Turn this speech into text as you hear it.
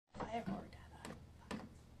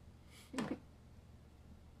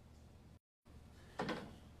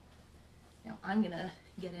I'm gonna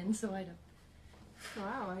get in so I don't...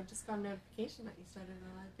 Wow, I just got a notification that you started a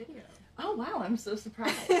live video. Oh wow, I'm so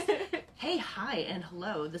surprised. Hey, hi, and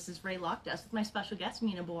hello. This is Ray Lockdust with my special guest,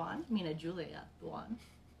 Mina Buwan. Mina Julia Buwan.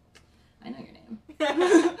 I know your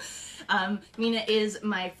name. Mina is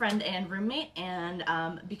my friend and roommate, and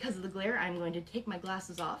because of the glare, I'm going to take my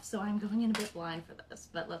glasses off, so I'm going in a bit blind for this,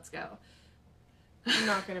 but let's go. I'm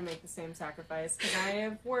not going to make the same sacrifice, because I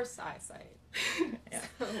have worse eyesight. Yeah.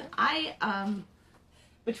 So.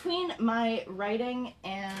 Between my writing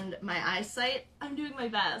and my eyesight, I'm doing my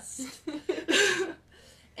best.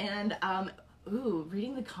 And,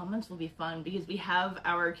 reading the comments will be fun, because we have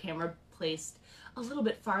our camera placed a little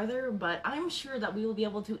bit farther, but I'm sure that we will be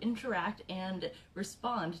able to interact and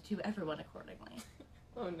respond to everyone accordingly.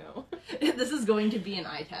 Oh no. This is going to be an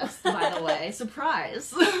eye test, by the way.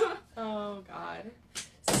 Surprise! Oh god.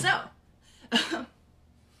 So,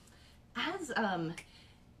 as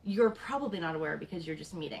you're probably not aware because you're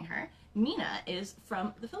just meeting her, Mina is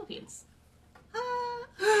from the Philippines.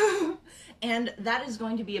 And that is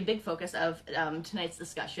going to be a big focus of tonight's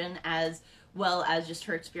discussion, as well as just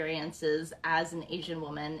her experiences as an Asian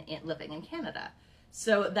woman living in Canada.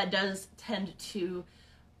 So that does tend to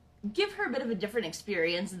give her a bit of a different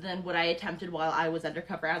experience than what I attempted while I was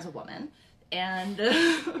undercover as a woman. And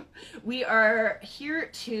we are here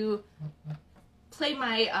to play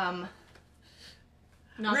my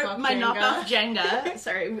knockoff Jenga.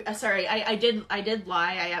 Sorry. I did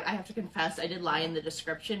lie. I have to confess, I did lie in the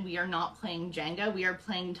description. We are not playing Jenga. We are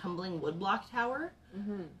playing Tumbling Woodblock Tower.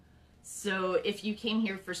 Mm-hmm. So if you came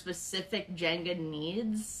here for specific Jenga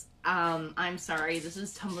needs, I'm sorry. This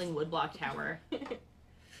is Tumbling Woodblock Tower.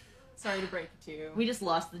 Sorry to break it to you. We just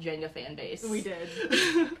lost the Jenga fan base. We did.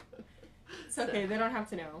 It's okay. They don't have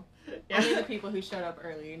to know. Yeah. Only the people who showed up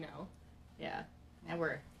early know. Yeah.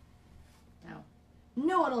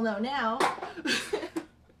 No one will know now.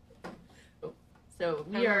 So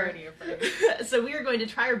we are already afraid. So we are going to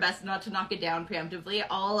try our best not to knock it down preemptively.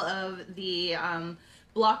 All of the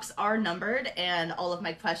blocks are numbered, and all of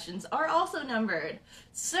my questions are also numbered.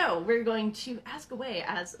 So we're going to ask away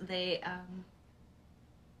as they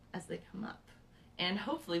come up. And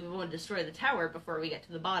hopefully we won't destroy the tower before we get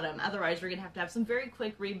to the bottom. Otherwise, we're going to have some very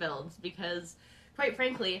quick rebuilds because, quite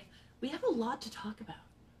frankly, we have a lot to talk about.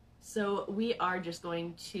 So we are just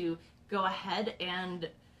going to go ahead and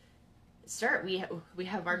start. We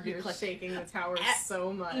have our You're shaking the tower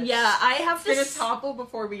so much. Yeah, I have to... It's gonna topple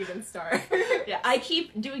before we even start. Yeah, I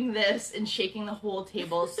keep doing this and shaking the whole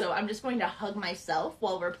table, so I'm just going to hug myself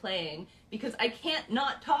while we're playing because I can't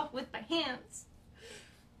not talk with my hands.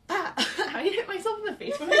 I hit myself in the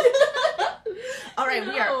face. All right,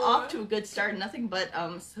 No. We are off to a good start. Nothing but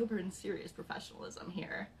sober and serious professionalism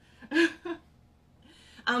here.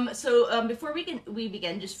 Before we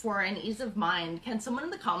begin, just for an ease of mind, can someone in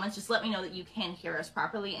the comments just let me know that you can hear us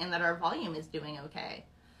properly and that our volume is doing okay?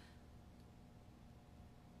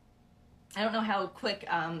 I don't know how quick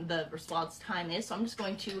the response time is, so I'm just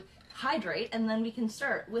going to hydrate and then we can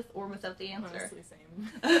start with or without the answer. Honestly, same.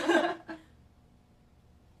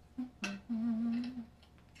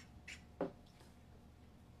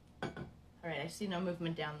 Alright, I see no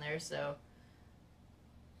movement down there, so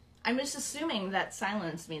I'm just assuming that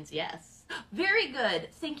silence means yes. Very good.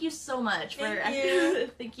 Thank you so much. Thank you.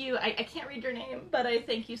 Thank you. I can't read your name, but I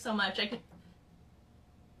thank you so much. I could...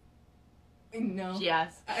 No.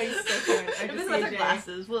 Yes. I still can't. I It just was say with our J.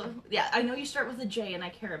 glasses. Well, yeah, I know you start with a J and I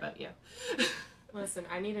care about you. Listen,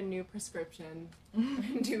 I need a new prescription.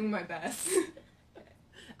 I'm doing my best.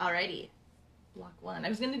 Alrighty. Block 1. I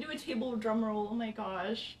was going to do a table drum roll. Oh my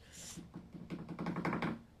gosh.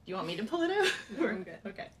 Do you want me to pull it out? No, I'm good.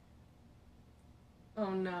 Okay. Oh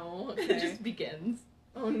no. It Okay. just begins.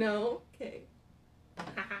 Oh no. Okay.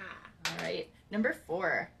 Alright. Number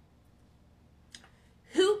 4.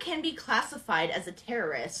 Who can be classified as a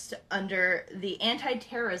terrorist under the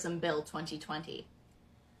Anti-Terrorism Bill 2020?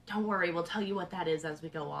 Don't worry, we'll tell you what that is as we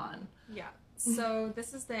go on. Yeah. So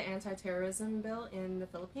this is the anti-terrorism bill in the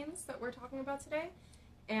Philippines that we're talking about today.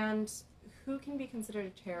 And who can be considered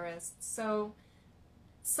a terrorist? So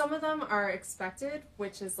some of them are expected,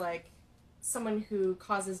 which is like someone who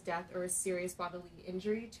causes death or serious bodily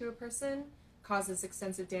injury to a person, causes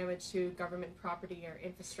extensive damage to government property or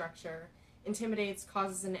infrastructure, intimidates,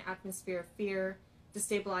 causes an atmosphere of fear,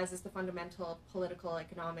 destabilizes the fundamental political,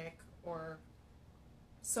 economic, or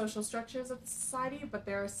social structures of the society. But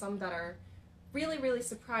there are some that are really, really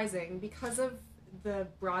surprising because of the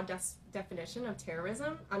broad definition of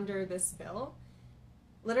terrorism under this bill.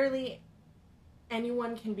 Literally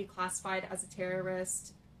anyone can be classified as a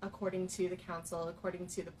terrorist according to the council, according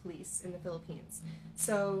to the police in the Philippines.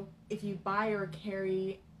 So if you buy or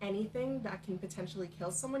carry anything that can potentially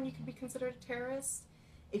kill someone, you could be considered a terrorist.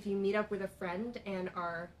 If you meet up with a friend and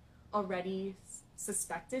are already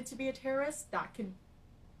suspected to be a terrorist, that could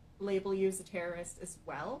label you as a terrorist as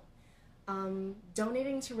well.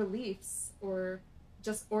 Donating to reliefs or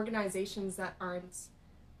just organizations that aren't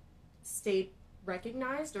state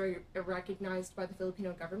recognized or recognized by the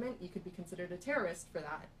Filipino government, you could be considered a terrorist for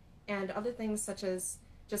that. And other things such as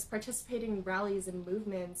just participating in rallies and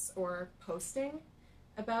movements or posting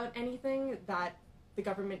about anything that the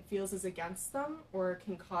government feels is against them or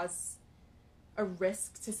can cause a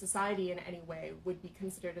risk to society in any way would be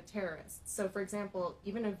considered a terrorist. So for example,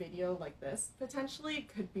 even a video like this potentially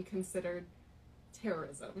could be considered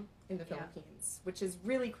terrorism in the Philippines, which is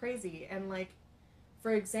really crazy. And like,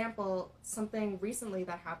 for example, something recently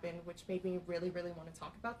that happened which made me really, really want to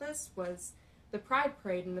talk about this was the Pride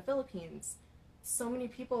Parade in the Philippines. So many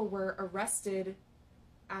people were arrested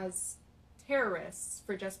as terrorists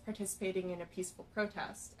for just participating in a peaceful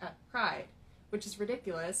protest at Pride, which is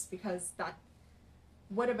ridiculous because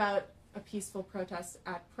what about a peaceful protest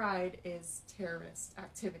at Pride is terrorist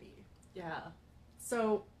activity? Yeah.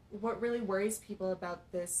 So what really worries people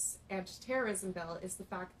about this anti-terrorism bill is the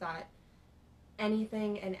fact that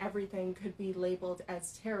anything and everything could be labeled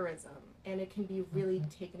as terrorism, and it can be really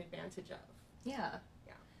taken advantage of. Yeah.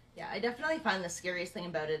 Yeah. Yeah, I definitely find the scariest thing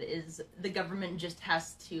about it is the government just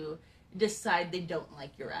has to decide they don't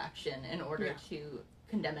like your action in order to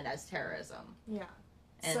condemn it as terrorism. Yeah.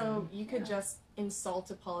 And, so you could just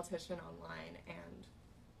insult a politician online and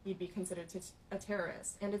you'd be considered a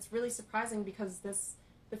terrorist. And it's really surprising because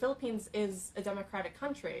the Philippines is a democratic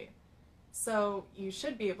country. So you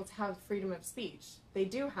should be able to have freedom of speech. They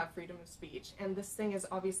do have freedom of speech, and this thing is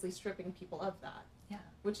obviously stripping people of that. Yeah.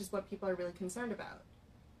 Which is what people are really concerned about.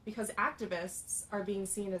 Because activists are being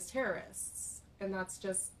seen as terrorists, and that's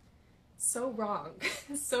just so wrong.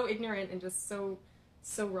 So ignorant and just so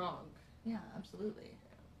wrong. Yeah, absolutely.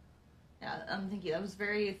 Yeah, thank you. That was a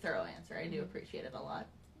very thorough answer. I do appreciate it a lot.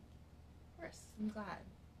 Of course. I'm glad.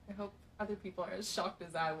 I hope other people are as shocked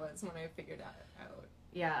as I was when I figured that out.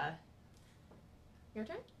 Yeah. Your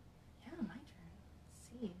turn? Yeah, my turn.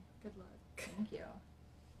 Let's see. Good luck. Thank you.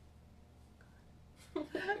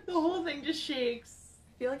 The whole thing just shakes.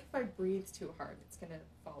 I feel like if I breathe too hard, it's gonna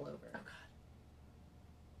fall over. Oh, God.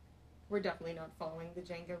 We're definitely not following the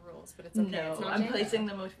Jenga rules, but it's okay. No, it's not I'm Jenga. placing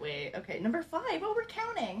them which way. Okay, number 5. Oh, we're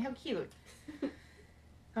counting. How cute.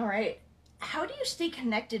 All right. How do you stay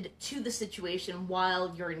connected to the situation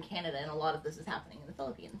while you're in Canada and a lot of this is happening in the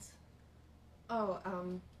Philippines? Oh,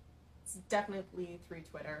 it's definitely through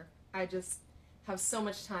Twitter. I just have so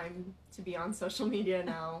much time to be on social media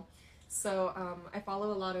now. So I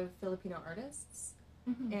follow a lot of Filipino artists,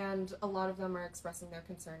 and a lot of them are expressing their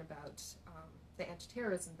concern about the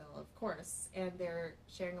anti-terrorism bill, of course, and they're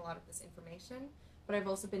sharing a lot of this information. But I've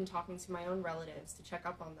also been talking to my own relatives to check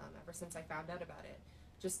up on them ever since I found out about it,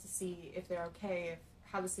 just to see if they're okay,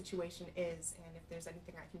 how the situation is, and if there's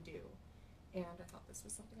anything I can do. And I thought this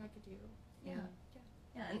was something I could do. Yeah. And,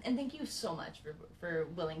 Yeah, and thank you so much for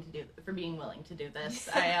being willing to do this.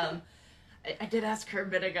 I did ask her a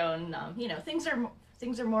bit ago, and you know, things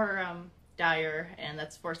are more dire, and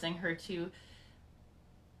that's forcing her to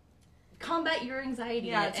combat your anxiety.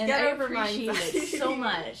 Yeah, to and get I over my appreciate anxiety. it so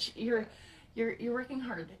much. You're working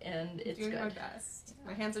hard, and it's doing good. my best.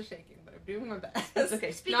 My hands are shaking, but I'm doing my best. That's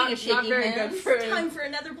okay. Speaking Not of shaking very hands, good for time for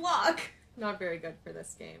another block. Not very good for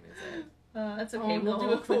this game, is it? That's okay. Oh, We'll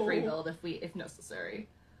do a quick no. rebuild if necessary.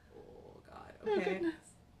 Oh God. Oh, Okay. goodness.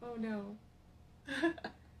 Oh no.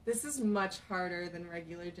 This is much harder than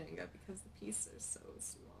regular Jenga because the pieces are so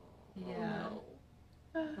small. Yeah.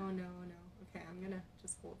 Oh no. Oh no. Okay, I'm gonna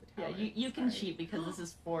just hold the Yeah, tower. you can Sorry. cheat because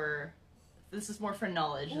this is more for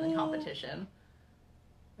knowledge than competition.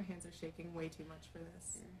 My hands are shaking way too much for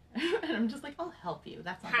this. And I'm just like, I'll help you.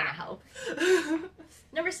 That's not gonna help.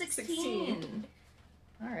 Number 16.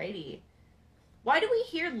 Alrighty. Why do we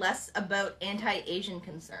hear less about anti-Asian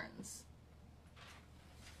concerns?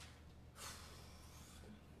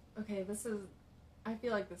 Okay, I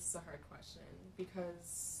feel like this is a hard question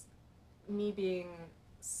because me being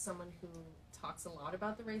someone who talks a lot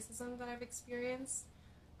about the racism that I've experienced,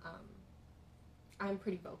 I'm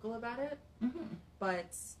pretty vocal about it,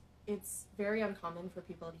 but it's very uncommon for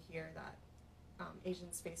people to hear that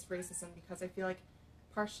Asians face racism because I feel like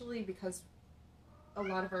partially because a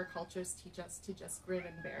lot of our cultures teach us to just grin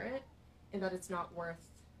and bear it and that it's not worth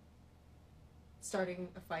starting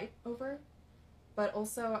a fight over. But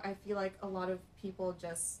also, I feel like a lot of people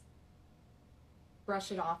just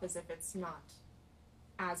brush it off as if it's not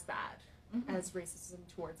as bad as racism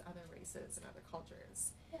towards other races and other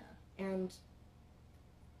cultures. Yeah. And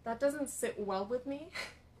that doesn't sit well with me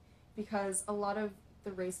because a lot of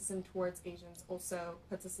the racism towards Asians also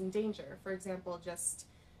puts us in danger. For example, just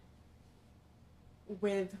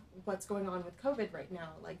with what's going on with COVID right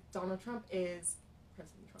now, like President Trump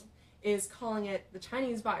is calling it the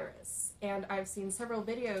Chinese virus. And I've seen several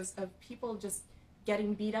videos of people just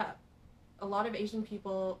getting beat up. A lot of Asian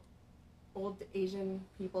people, old Asian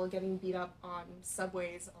people, getting beat up on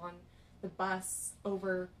subways, on the bus,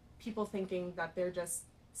 over people thinking that they're just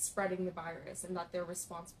spreading the virus and that they're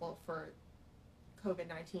responsible for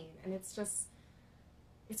COVID-19. And it's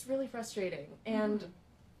really frustrating. And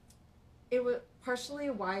it was partially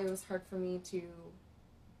why it was hard for me to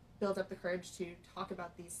build up the courage to talk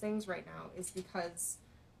about these things right now, is because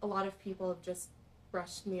a lot of people have just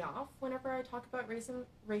brushed me off whenever I talk about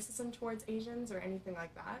racism towards Asians or anything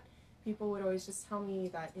like that. People would always just tell me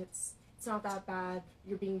that it's not that bad,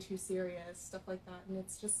 you're being too serious, stuff like that. And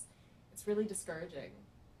it's really discouraging.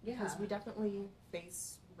 Yeah. Because we definitely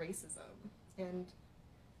face racism. And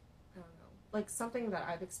I don't know, like something that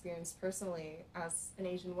I've experienced personally as an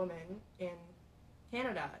Asian woman in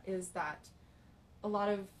Canada is that a lot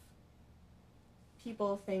of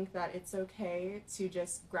people think that it's okay to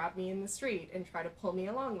just grab me in the street and try to pull me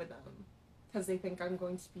along with them because they think I'm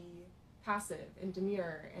going to be passive and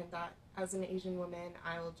demure, and that as an Asian woman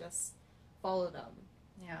I will just follow them.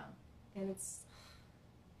 Yeah. And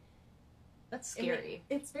that's scary.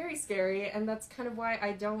 It's very scary, and that's kind of why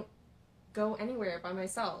I don't go anywhere by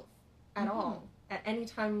myself at all at any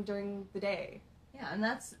time during the day. Yeah, and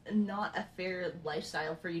that's not a fair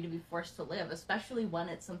lifestyle for you to be forced to live, especially when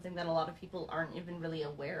it's something that a lot of people aren't even really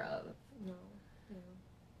aware of. No.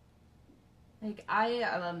 Like,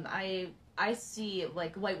 I see,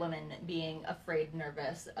 like, white women being afraid,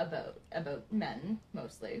 nervous about men,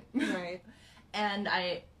 mostly. Right. And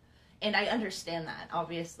I understand that.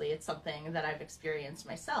 Obviously, it's something that I've experienced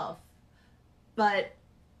myself. But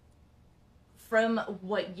from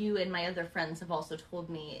what you and my other friends have also told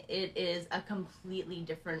me, it is a completely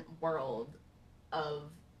different world of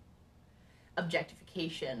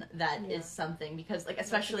objectification that is something, because, like,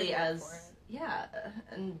 especially and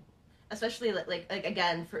especially like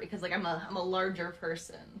again, because like I'm a larger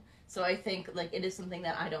person, so I think like it is something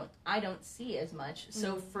that I don't see as much.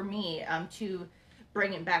 So for me, to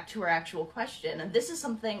bring it back to our actual question, and this is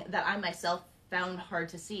something that I myself found hard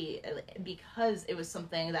to see because it was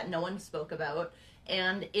something that no one spoke about.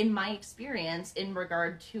 And in my experience, in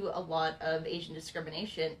regard to a lot of Asian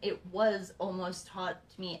discrimination, it was almost taught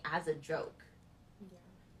to me as a joke. Yeah.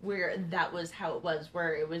 Where that was how it was,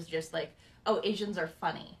 where it was just like, oh, Asians are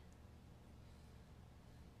funny.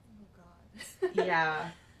 Oh, God.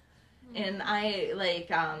 Yeah. And I, like,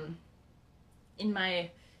 in my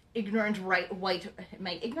ignorant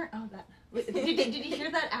did you hear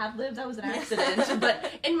that ad-lib? That was an accident. But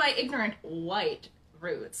in my ignorant white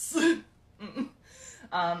roots,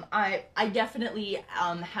 I definitely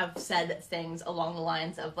have said things along the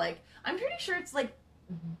lines of, like, I'm pretty sure it's, like,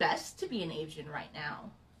 best to be an Asian right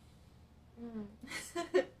now.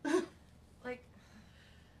 Like,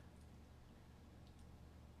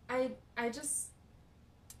 I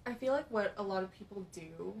feel like what a lot of people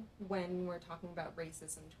do when we're talking about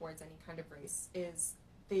racism towards any kind of race is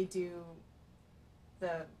they do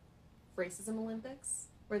the racism Olympics,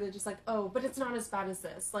 where they're just like, oh, but it's not as bad as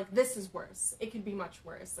this. Like, this is worse. It could be much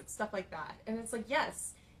worse. Like, stuff like that. And it's like,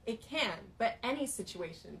 yes, it can, but any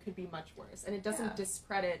situation could be much worse. And it doesn't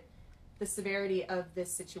discredit the severity of this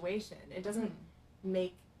situation. It doesn't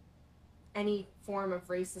make any form of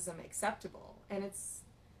racism acceptable. And it's,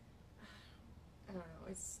 I don't know,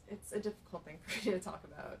 it's a difficult thing for me to talk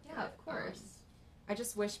about. Yeah, but, of course. I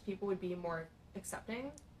just wish people would be more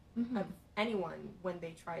accepting of anyone when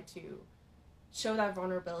they try to show that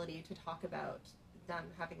vulnerability to talk about them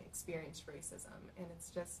having experienced racism. And it's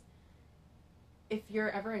just, if you're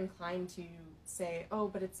ever inclined to say, oh,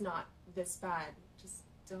 but it's not this bad, just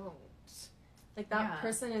don't. Like, that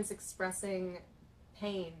person is expressing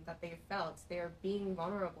pain that they felt. They are being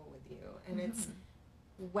vulnerable with you. And it's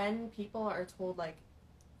when people are told, like,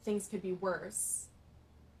 things could be worse,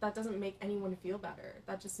 that doesn't make anyone feel better.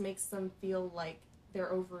 That just makes them feel like they're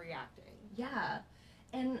overreacting. Yeah.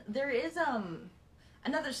 And there is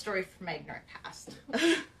another story from my ignorant past.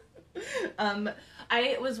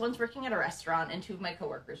 I was once working at a restaurant, and two of my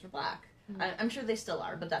coworkers were black. I'm sure they still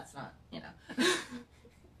are, but that's not,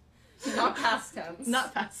 not past tense.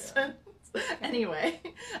 Not past tense. Anyway,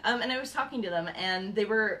 and I was talking to them, and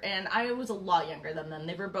I was a lot younger than them.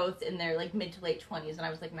 They were both in their, like, mid to late 20s, and I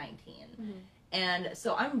was, like, 19. And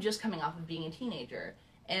so I'm just coming off of being a teenager.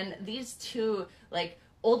 And these two, like,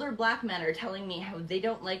 older black men are telling me how they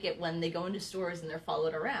don't like it when they go into stores and they're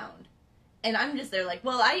followed around. And I'm just there like,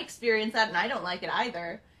 well, I experience that and I don't like it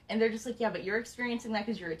either. And they're just like, yeah, but you're experiencing that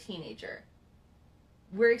because you're a teenager.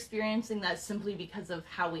 We're experiencing that simply because of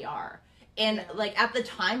how we are. And, like, at the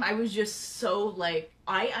time, I was just so, like,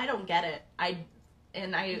 I don't get it.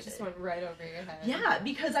 It just went right over your head. Yeah,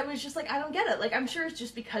 because I was just like, I don't get it. Like, I'm sure it's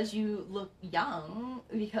just because you look young.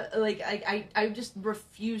 Because, like, I just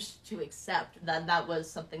refused to accept that that was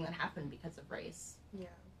something that happened because of race. Yeah.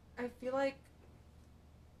 I feel like,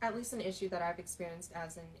 at least an issue that I've experienced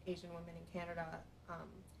as an Asian woman in Canada,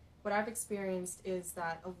 what I've experienced is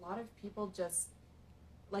that a lot of people just,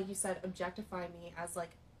 like you said, objectify me as,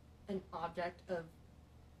 like, an object of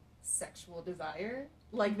sexual desire.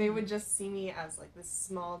 Like, they would just see me as, like, this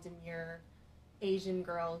small, demure Asian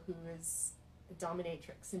girl who is a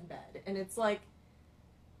dominatrix in bed. And it's like,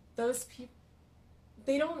 those people,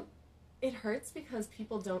 they don't, it hurts because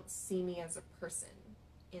people don't see me as a person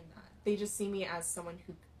in that. They just see me as someone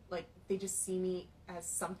who, like, they just see me as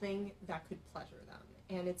something that could pleasure them.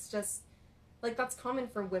 And it's just, like, that's common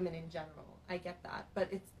for women in general. I get that. But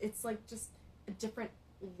it's like, just a different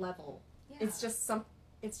level. Yeah. It's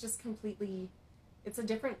just completely, it's a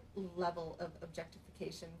different level of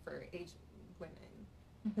objectification for Asian women.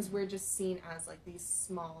 Because we're just seen as, like, these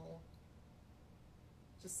small,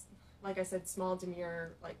 just, like I said, small,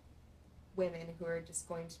 demure, like, women who are just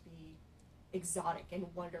going to be exotic and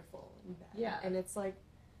wonderful in bed. Yeah. And it's like,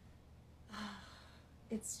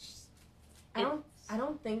 it's just, I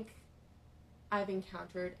don't think I've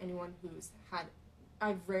encountered anyone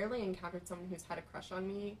I've rarely encountered someone who's had a crush on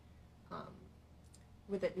me,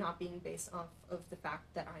 with it not being based off of the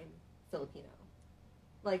fact that I'm Filipino.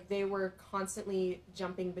 Like, they were constantly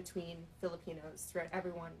jumping between Filipinos throughout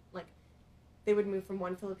everyone. Like, they would move from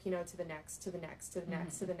one Filipino to the next, to the next, to the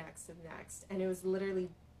next, to the next, to the next. And it was literally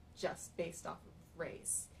just based off of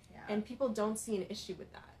race. Yeah. And people don't see an issue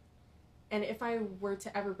with that. And if I were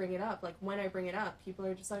to ever bring it up, like, when I bring it up, people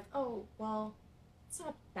are just like, oh, well, it's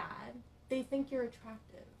not bad. They think you're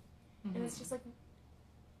attractive. Mm-hmm. And it's just like,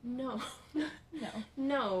 no.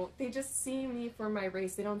 No. They just see me for my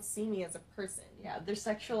race. They don't see me as a person. Yeah, they're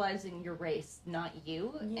sexualizing your race, not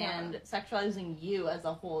you. Yeah. And sexualizing you as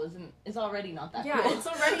a whole is already not that yeah, cool. It's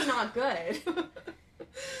already not good.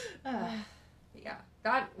 Yeah,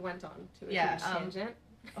 that went on to a huge tangent.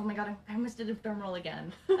 Oh my god, I almost did a drum roll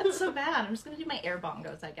again. That's so bad. I'm just going to do my air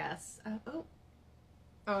bongos, I guess. Oh,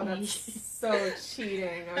 that's so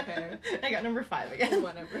cheating. Okay. I got number 5 again.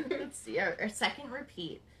 Whatever. Let's see, our second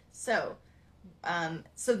repeat. So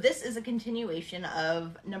this is a continuation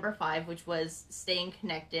of number 5, which was staying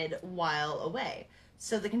connected while away.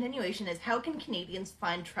 So the continuation is, how can Canadians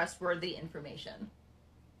find trustworthy information?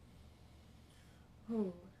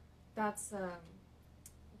 Ooh, that's a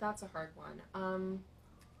hard one.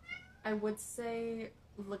 I would say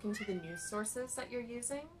look into the news sources that you're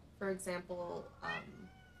using. For example,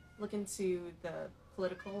 look into the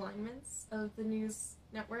political alignments of the news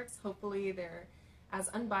networks. Hopefully they're as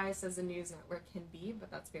unbiased as a news network can be, but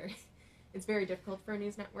it's very difficult for a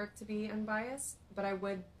news network to be unbiased. But I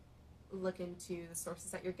would look into the sources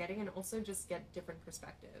that you're getting and also just get different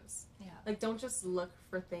perspectives. Yeah. Like, don't just look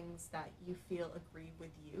for things that you feel agree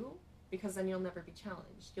with you, because then you'll never be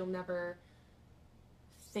challenged. You'll never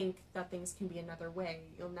think that things can be another way.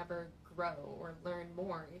 You'll never grow or learn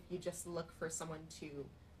more if you just look for someone to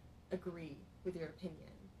agree with your opinion.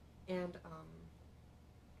 And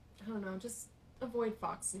I don't know, just avoid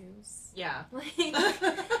Fox News. Yeah. Like,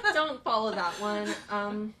 don't follow that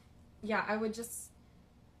one. Yeah, I would just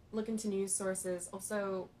look into news sources.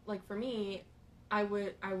 Also, like, for me, I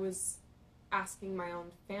was asking my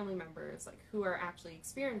own family members, like, who are actually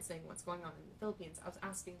experiencing what's going on in the Philippines. I was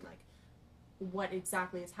asking, like, what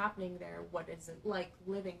exactly is happening there, what is it like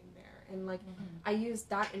living there, and, like, I used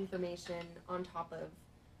that information on top of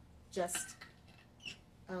just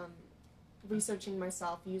researching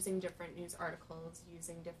myself, using different news articles,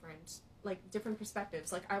 using different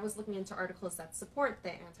perspectives. Like, I was looking into articles that support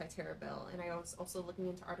the anti-terror bill, and I was also looking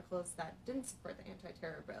into articles that didn't support the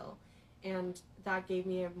anti-terror bill, and that gave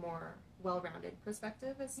me a more well-rounded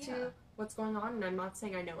perspective as to what's going on. And I'm not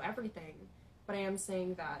saying I know everything, but I am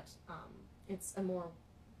saying that it's a more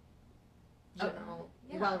general,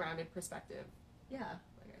 well-rounded perspective. Yeah.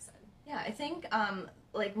 Like I said. Yeah, I think,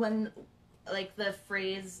 when the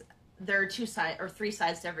phrase, there are 2 sides, or 3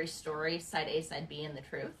 sides to every story, side A, side B, and the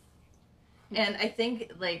truth. And I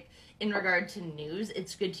think, like, in regard to news,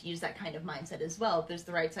 it's good to use that kind of mindset as well. There's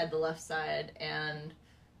the right side, the left side, and...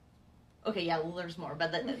 Okay, yeah, well, there's more,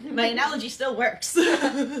 but my analogy still works.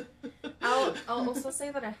 I'll I'll also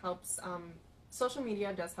say that it helps. Social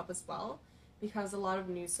media does help as well, because a lot of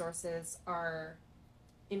news sources are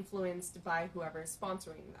influenced by whoever is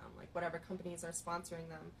sponsoring them, like whatever companies are sponsoring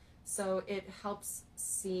them. So it helps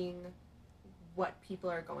seeing what people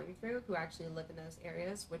are going through who actually live in those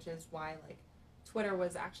areas, which is why like Twitter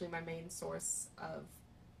was actually my main source of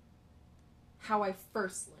how I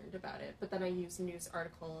first learned about it. But then I used news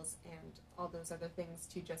articles and all those other things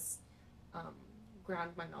to just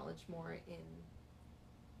ground my knowledge more in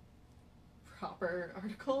proper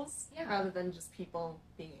articles, rather than just people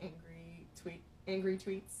being angry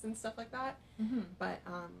tweets and stuff like that. Mm-hmm. But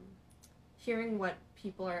hearing what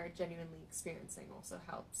people are genuinely experiencing also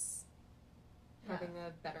helps having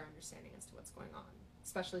a better understanding as to what's going on,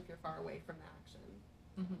 especially if you're far away from the action.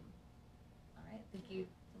 Mm-hmm. All right, thank you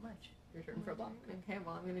so much. Your turn for a block. Okay,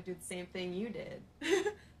 well, I'm going to do the same thing you did.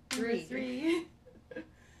 Three.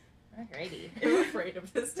 Alrighty. I'm afraid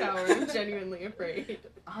of this tower. I'm genuinely afraid.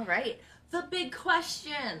 All right. The big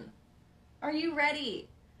question. Are you ready?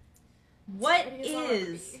 What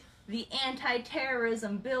is the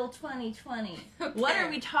Anti-Terrorism Bill 2020? Okay. What are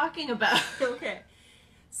we talking about? Okay.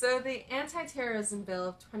 So the Anti-Terrorism Bill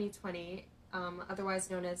of 2020, otherwise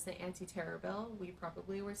known as the Anti-Terror Bill, we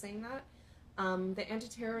probably were saying that. The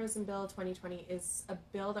Anti-Terrorism Bill 2020 is a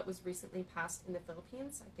bill that was recently passed in the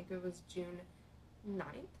Philippines. I think it was June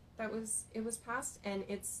 9th it was passed, and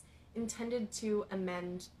it's intended to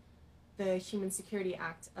amend the Human Security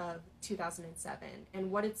Act of 2007.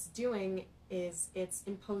 And what it's doing is it's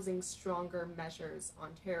imposing stronger measures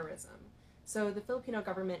on terrorism. So the Filipino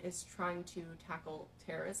government is trying to tackle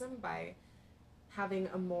terrorism by having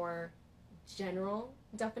a more general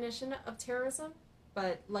definition of terrorism.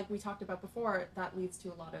 But like we talked about before, that leads to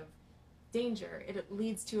a lot of danger. It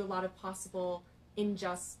leads to a lot of possible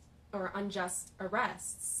unjust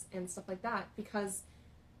arrests and stuff like that, because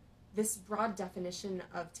this broad definition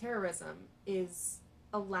of terrorism is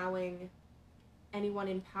allowing anyone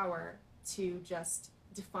in power to just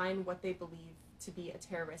define what they believe to be a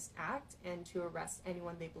terrorist act and to arrest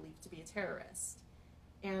anyone they believe to be a terrorist.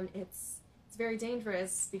 And it's very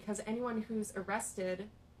dangerous, because anyone who's arrested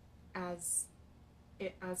as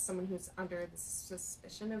someone who's under the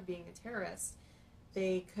suspicion of being a terrorist,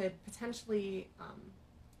 they could potentially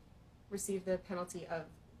receive the penalty of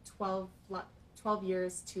 12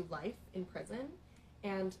 years to life in prison,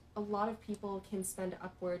 and a lot of people can spend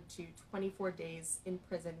upward to 24 days in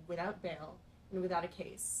prison without bail and without a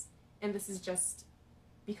case. And this is just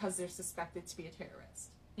because they're suspected to be a terrorist.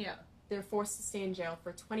 Yeah. They're forced to stay in jail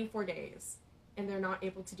for 24 days, and they're not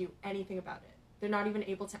able to do anything about it. They're not even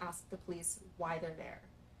able to ask the police why they're there.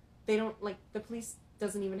 The police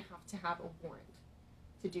doesn't even have to have a warrant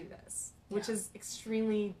to do this, which is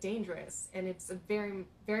extremely dangerous, and it's a very,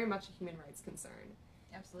 very much a human rights concern.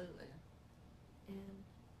 Absolutely. And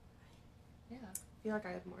I feel like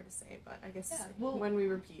I have more to say, but I guess well, when we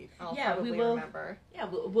repeat, I'll probably remember. Yeah,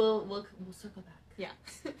 we'll circle back. Yeah.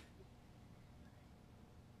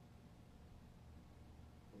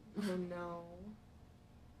 Oh no.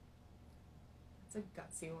 That's a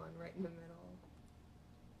gutsy one right in the middle.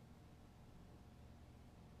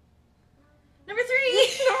 Number 3!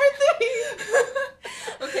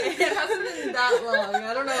 Okay, it hasn't been that long.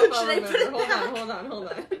 I don't know if I'll remember. Should I put it Hold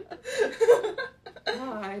on.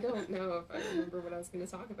 Oh, I don't know if I remember what I was going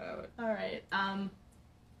to talk about. Alright,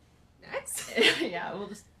 Next? Yeah, we'll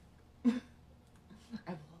just... I will allow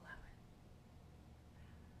it.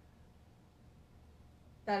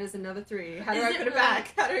 That is another 3. How do I put it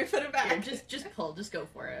back? How do I put it back? Here, just pull. Just go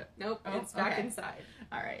for it. Nope, it's back inside.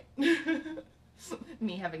 Alright.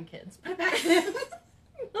 Me having kids. Put it back in.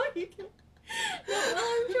 No, you can. No,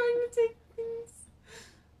 I'm trying to take things.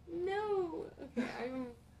 No. Okay,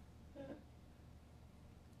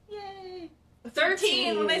 Yay.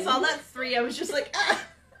 13. When I saw that 3, I was just like, ah.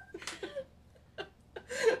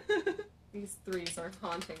 These 3s are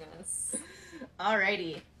haunting us.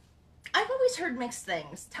 Alrighty. I've always heard mixed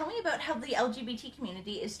things. Tell me about how the LGBT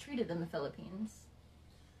community is treated in the Philippines.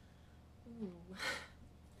 Ooh.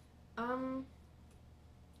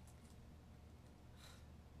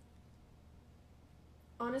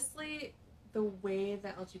 Honestly, the way the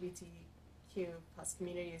LGBTQ plus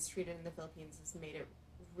community is treated in the Philippines has made it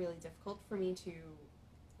really difficult for me to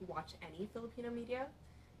watch any Filipino media,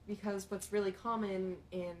 because what's really common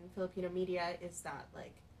in Filipino media is that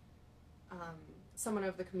someone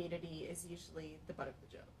of the community is usually the butt of the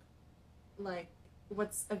joke.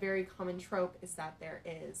 What's a very common trope is that there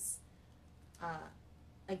is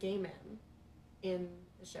a gay man in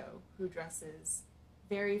the show who dresses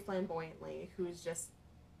very flamboyantly, who is just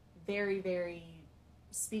very, very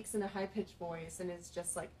speaks in a high-pitched voice and is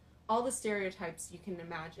just all the stereotypes you can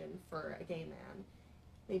imagine for a gay man.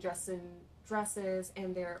 They dress in dresses,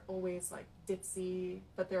 and they're always like ditzy,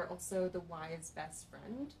 but they're also the wise best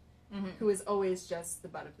friend who is always just the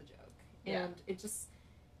butt of the joke. Yeah. And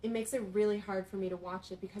it makes it really hard for me to watch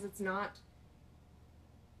it because it's not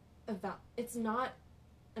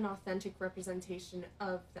an authentic representation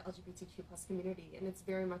of the LGBTQ plus community, and it's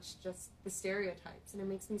very much just the stereotypes, and it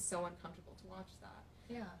makes me so uncomfortable to watch that.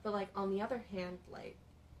 Yeah. But like on the other hand, like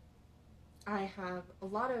I have a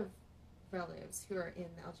lot of relatives who are in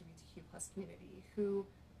the LGBTQ plus community who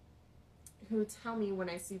tell me when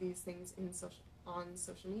I see these things on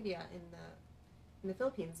social media in the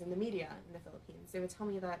Philippines, in the media in the Philippines, they would tell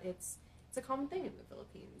me that it's a common thing in the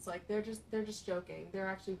Philippines. Like they're just joking. They're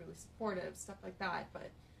actually really supportive, stuff like that. But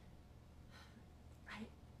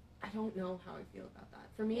I don't know how I feel about that.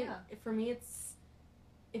 For me,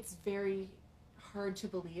 it's very hard to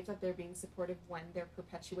believe that they're being supportive when they're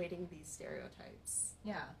perpetuating these stereotypes.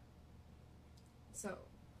 Yeah. So.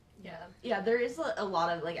 Yeah. There is a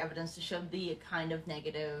lot of like evidence to show the kind of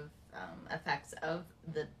negative effects of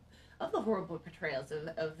the horrible portrayals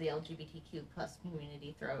of the LGBTQ plus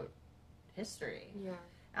community throughout history. Yeah.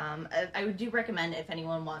 I do recommend, if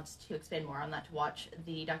anyone wants to expand more on that, to watch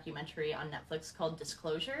the documentary on Netflix called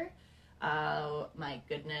Disclosure. My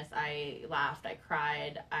goodness, I laughed, I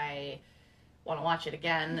cried, I want to watch it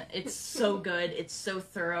again. It's so good, it's so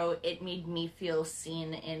thorough, it made me feel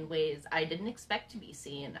seen in ways I didn't expect to be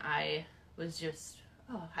seen. I was just,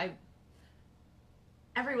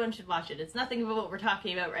 everyone should watch it. It's nothing about what we're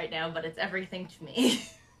talking about right now, but it's everything to me.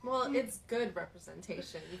 Well, it's good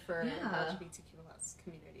representation for the LGBTQ plus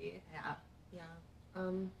community. Yeah.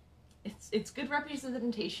 Yeah. It's good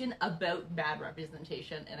representation about bad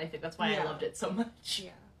representation, and I think that's why I loved it so much.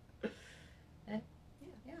 Yeah.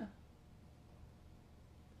 Yeah.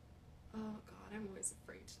 Oh God, I'm always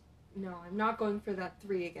afraid. No, I'm not going for that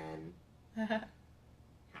 3 again. That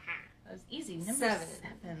was easy. Number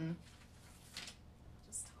 7.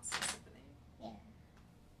 Just toss it 7. Yeah.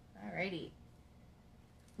 Alrighty.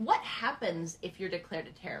 What happens if you're declared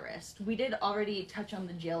a terrorist? We did already touch on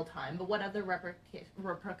the jail time, but what other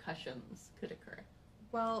repercussions could occur?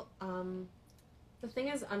 Well, the thing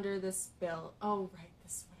is, under this bill... Oh, right,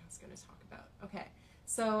 this is what I was going to talk about. Okay,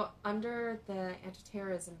 so under the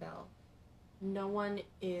anti-terrorism bill, no one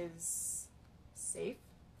is safe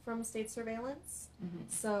from state surveillance. Mm-hmm.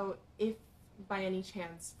 So if, by any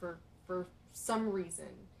chance, for some reason,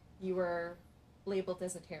 you were labeled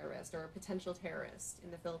as a terrorist or a potential terrorist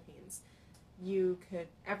in the Philippines,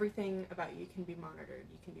 everything about you can be monitored.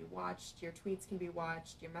 You can be watched, your tweets can be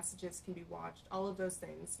watched, your messages can be watched, all of those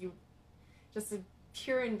things. Just a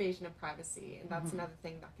pure invasion of privacy, and that's another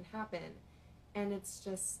thing that can happen. And it's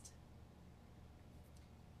just,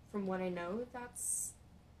 from what I know, that's,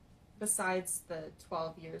 besides the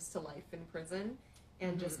 12 years to life in prison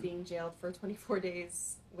and just being jailed for 24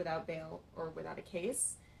 days without bail or without a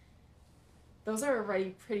case, those are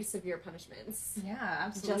already pretty severe punishments. Yeah,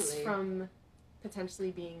 absolutely. Just from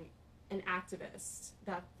potentially being an activist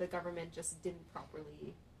that the government just didn't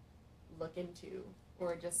properly look into,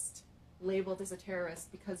 or just labeled as a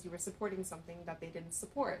terrorist because you were supporting something that they didn't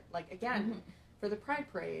support. Like, again, for the Pride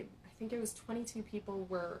Parade, I think it was 22 people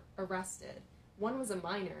were arrested. One was a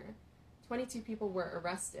minor. 22 people were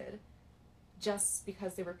arrested just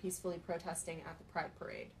because they were peacefully protesting at the Pride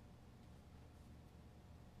Parade.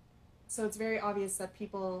 So it's very obvious that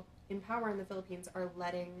people in power in the Philippines are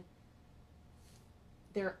letting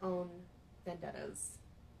their own vendettas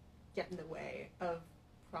get in the way of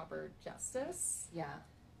proper justice. Yeah.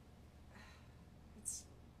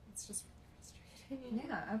 It's just really frustrating.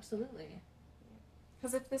 Yeah, absolutely.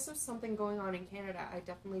 Because if this was something going on in Canada, I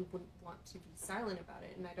definitely wouldn't want to be silent about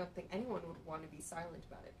it, and I don't think anyone would want to be silent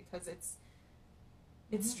about it, because it's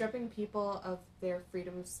stripping people of their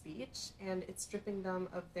freedom of speech, and it's stripping them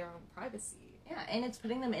of their own privacy. Yeah, and it's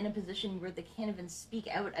putting them in a position where they can't even speak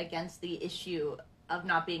out against the issue of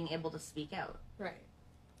not being able to speak out. Right.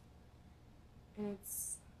 And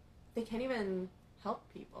they can't even help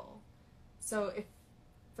people. So if,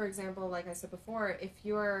 for example, like I said before, if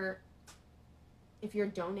you're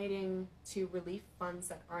donating to relief funds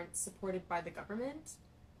that aren't supported by the government,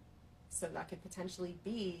 so that could potentially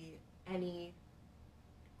be any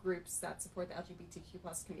groups that support the LGBTQ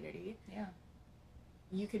plus community,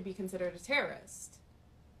 you could be considered a terrorist,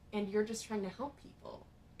 and you're just trying to help people.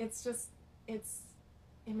 It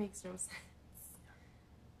makes no sense.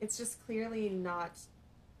 It's just clearly not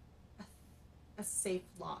a safe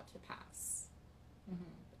law to pass.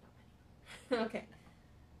 But not okay.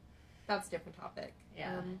 That's a different topic.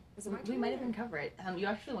 Yeah. Is it my turn? We might even cover it. You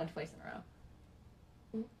actually went twice in a row.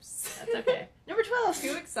 Oops. That's okay. Number 12.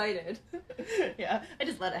 Too excited. Yeah, I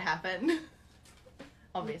just let it happen.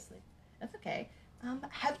 Obviously. That's okay.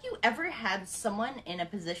 Have you ever had someone in a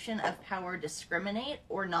position of power discriminate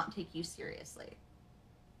or not take you seriously?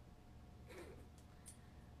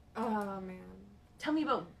 Oh, man. Tell me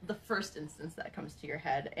about the first instance that comes to your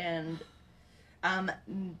head, and,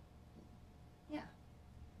 yeah.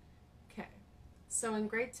 Okay. So in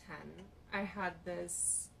grade 10, I had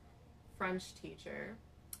this French teacher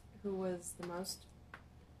who was the most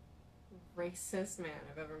racist man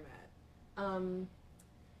I've ever met.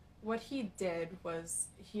 What he did was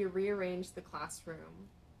he rearranged the classroom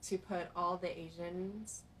to put all the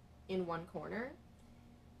Asians in one corner,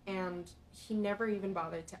 and he never even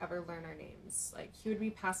bothered to ever learn our names. Like, he would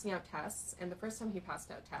be passing out tests, and the first time he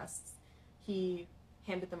passed out tests, he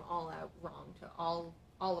handed them all out wrong to all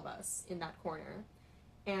of us in that corner.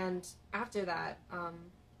 And after that,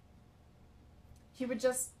 he would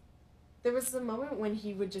just, there was a moment when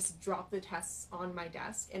he would just drop the tests on my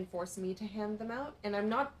desk and force me to hand them out. And I'm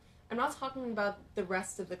not talking about the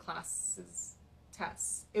rest of the class's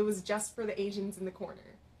tests. It was just for the Asians in the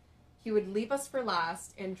corner. He would leave us for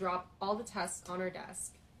last and drop all the tests on our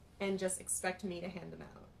desk and just expect me to hand them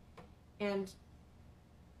out. And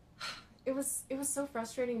it was so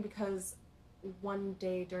frustrating because one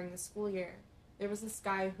day during the school year, there was this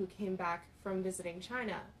guy who came back from visiting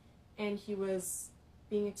China, and he was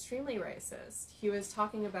being extremely racist. He was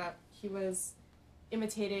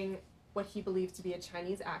imitating what he believed to be a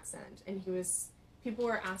Chinese accent, and people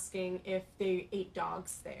were asking if they ate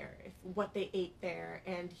dogs there, what they ate there,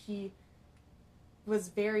 and he was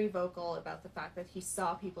very vocal about the fact that he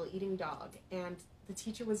saw people eating dog, and the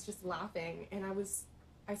teacher was just laughing, and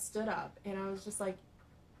I stood up, and I was just like,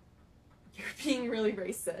 "You're being really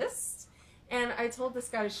racist." And I told this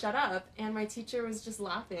guy to shut up, and my teacher was just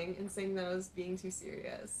laughing and saying that I was being too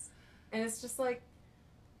serious. And it's just like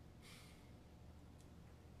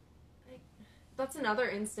that's another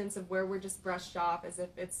instance of where we're just brushed off as if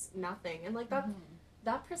it's nothing. And like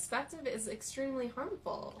that perspective is extremely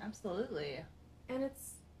harmful. Absolutely. And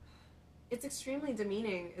it's extremely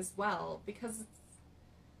demeaning as well, because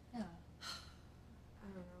I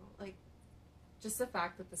don't know, like, just the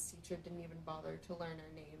fact that this teacher didn't even bother to learn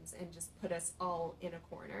our names and just put us all in a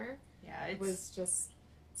corner. Yeah, it's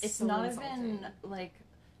so not insulting. even like,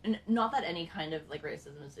 not that any kind of like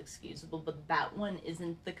racism is excusable, but that one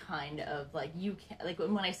isn't the kind of like, you can't, like,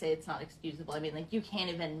 when I say it's not excusable, I mean like you can't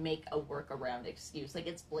even make a workaround excuse. Like,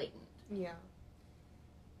 it's blatant. Yeah.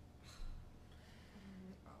 Oh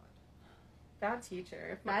my god. Bad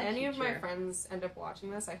teacher. If any of my friends end up watching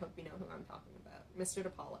this, I hope you know who I'm talking about. Mr.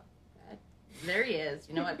 DePaula. There he is.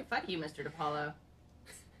 You know what? Fuck you, Mr. DePaulo.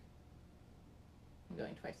 I'm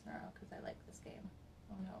going twice in a row because I like this game.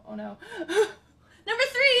 Oh no. Number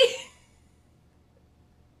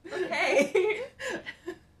 3! Okay.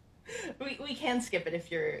 we can skip it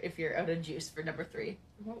if you're out of juice for number 3.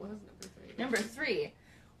 What was number 3? Number 3.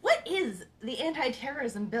 What is the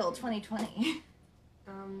Anti-Terrorism Bill 2020?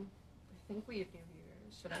 I think we have new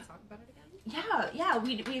viewers. Should I talk about it again? Yeah,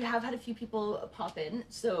 we have had a few people pop in,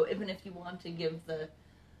 so even if you want to give the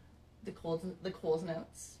Coles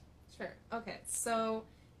notes. Sure. Okay, so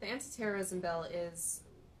the anti-terrorism bill is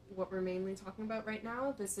what we're mainly talking about right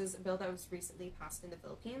now. This is a bill that was recently passed in the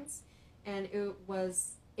Philippines, and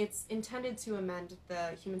it's intended to amend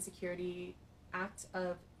the Human Security Act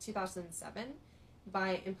of 2007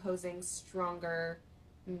 by imposing stronger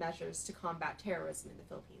measures to combat terrorism in the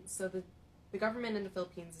Philippines. So the government in the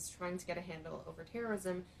Philippines is trying to get a handle over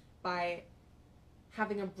terrorism by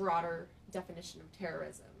having a broader definition of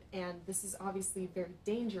terrorism. And this is obviously very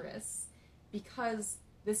dangerous because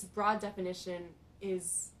this broad definition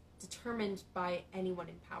is determined by anyone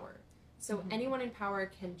in power. So anyone in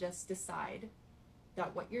power can just decide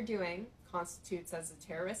that what you're doing constitutes as a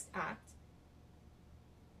terrorist act,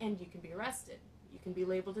 and you can be arrested. You can be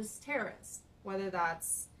labeled as a terrorist, whether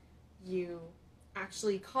that's you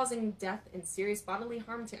actually causing death and serious bodily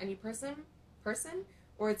harm to any person,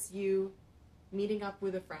 or it's you meeting up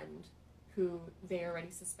with a friend who they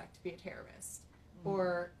already suspect to be a terrorist,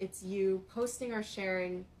 or it's you posting or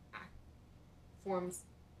sharing forms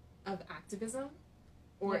of activism,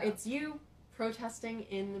 or it's you protesting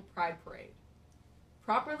in the Pride Parade,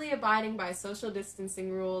 properly abiding by social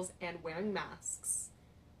distancing rules and wearing masks.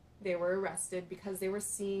 They were arrested because they were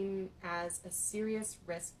seen as a serious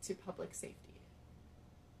risk to public safety.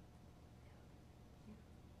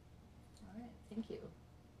 All right, thank you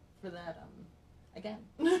for that. Again,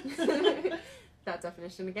 that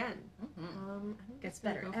definition again. Mm-hmm. I think Gets it's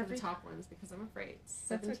gonna better go for every the top ones because I'm afraid.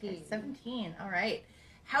 17. Okay. 17. All right.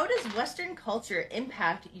 How does Western culture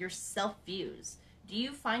impact your self-views? Do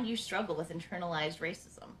you find you struggle with internalized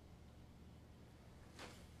racism?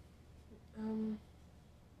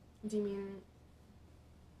 Do you mean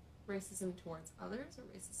racism towards others or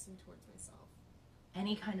racism towards myself?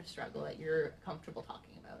 Any kind of struggle that you're comfortable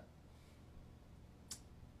talking about.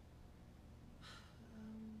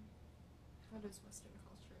 How does Western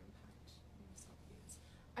culture impact your self-views?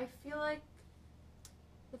 I feel like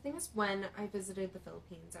the thing is, when I visited the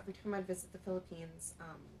Philippines, every time I'd visit the Philippines,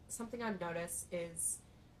 something I'd notice is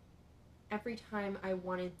every time I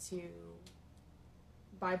wanted to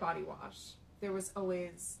buy body wash, there was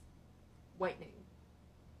always whitening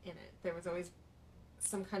in it. There was always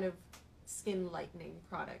some kind of skin lightening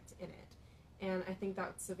product in it. And I think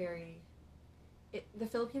that's the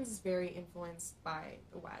Philippines is very influenced by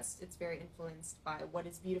the West. It's very influenced by what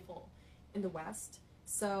is beautiful in the West.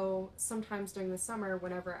 So sometimes during the summer,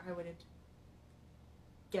 whenever I would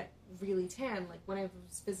get really tan, like when I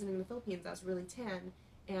was visiting the Philippines, I was really tan,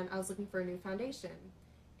 and I was looking for a new foundation.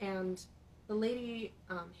 And the lady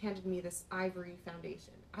handed me this ivory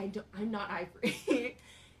foundation. I'm not ivory.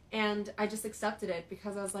 And I just accepted it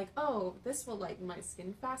because I was like, oh, this will lighten my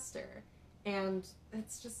skin faster. And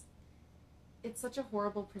it's such a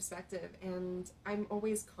horrible perspective. And I'm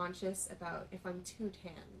always conscious about if I'm too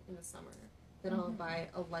tan in the summer, then I'll buy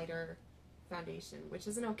a lighter foundation, which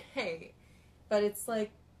isn't okay. But it's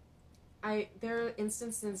like, there are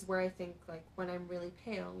instances where I think, like, when I'm really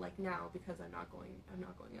pale, like now, because I'm not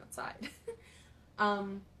going outside.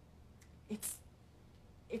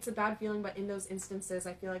 It's a bad feeling, but in those instances,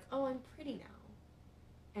 I feel like, oh, I'm pretty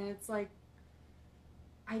now. And it's like,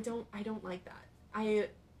 I don't like that.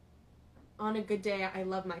 On a good day, I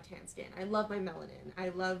love my tan skin. I love my melanin. I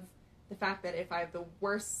love the fact that if I have the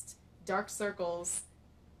worst dark circles,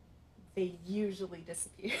 they usually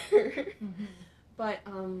disappear. Mm-hmm. But,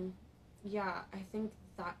 yeah, I think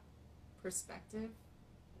that perspective,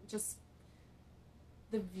 just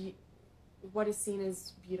what is seen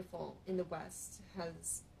as beautiful in the West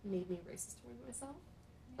has made me racist towards myself.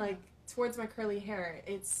 Yeah. Like, towards my curly hair,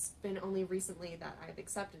 it's been only recently that I've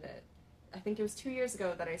accepted it. I think it was 2 years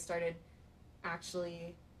ago that I started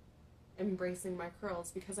actually embracing my curls,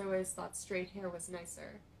 because I always thought straight hair was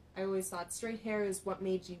nicer. I always thought straight hair is what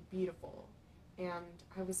made you beautiful. And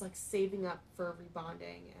I was, like, saving up for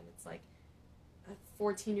rebonding, and it's like a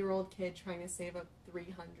 14-year-old kid trying to save up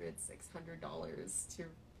 $300, $600 to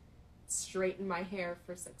straighten my hair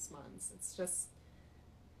for 6 months. It's just,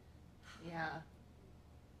 yeah,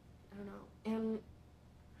 I don't know. And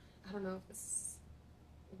I don't know if this is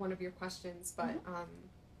one of your questions, but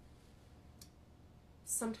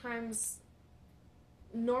sometimes,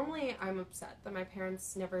 normally I'm upset that my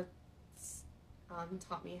parents never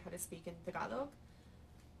taught me how to speak in Tagalog,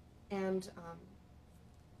 and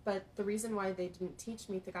but the reason why they didn't teach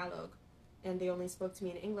me Tagalog and they only spoke to me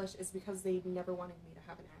in English is because they never wanted me to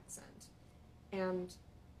have an accent. And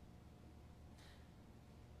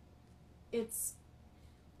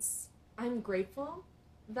I'm grateful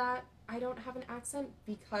that I don't have an accent,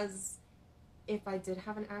 because if I did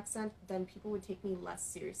have an accent, then people would take me less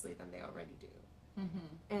seriously than they already do.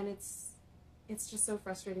 Mm-hmm. And it's just so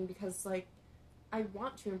frustrating, because, like, I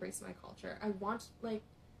want to embrace my culture.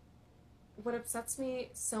 What upsets me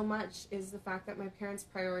so much is the fact that my parents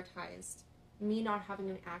prioritized me not having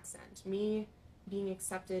an accent, me being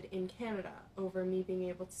accepted in Canada over me being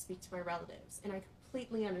able to speak to my relatives. And I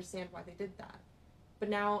completely understand why they did that. But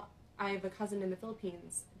now I have a cousin in the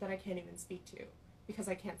Philippines that I can't even speak to, because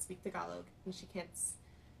I can't speak Tagalog, and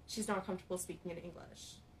she's not comfortable speaking in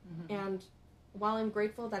English. Mm-hmm. And while I'm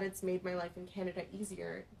grateful that it's made my life in Canada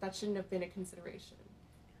easier, that shouldn't have been a consideration.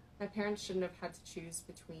 My parents shouldn't have had to choose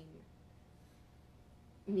between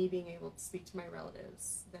me being able to speak to my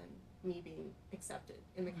relatives than me being accepted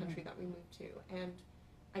in the country that we moved to. And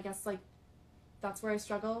I guess, like, that's where I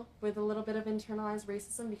struggle with a little bit of internalized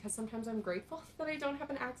racism, because sometimes I'm grateful that I don't have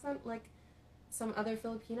an accent like some other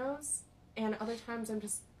Filipinos, and other times I'm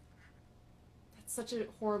just, that's such a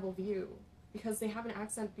horrible view, because they have an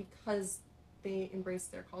accent because they embrace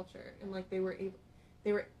their culture, and, like, they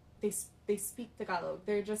speak Tagalog.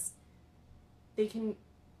 They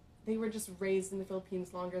were just raised in the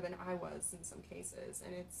Philippines longer than I was in some cases,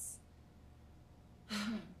 and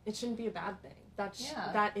it shouldn't be a bad thing.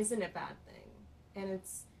 That isn't a bad thing, and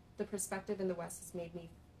it's the perspective in the West has made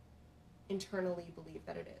me internally believe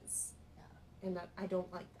that it is, and that I don't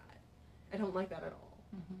like that. I don't like that at all.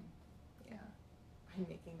 Mm-hmm. Yeah, I'm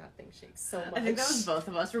making that thing shake so much. I think that was both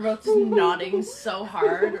of us. We're both just nodding so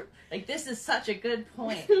hard. Like, this is such a good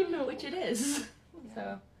point, which it is. Yeah.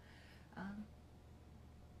 So,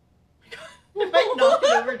 I might knock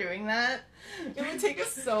it that we're doing that. It would take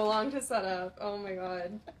us so long to set up. Oh my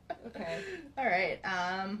god. Okay. All right.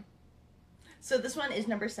 So this one is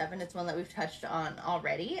number 7. It's one that we've touched on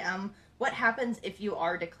already. What happens if you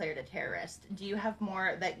are declared a terrorist? Do you have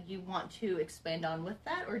more that you want to expand on with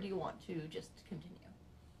that, or do you want to just continue?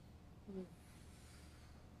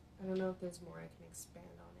 I don't know if there's more I can expand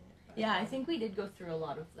on it. But, Yeah, I think we did go through a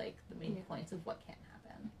lot of like the main points of what can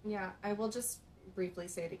happen. Yeah, I will just briefly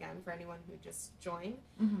say it again for anyone who just joined.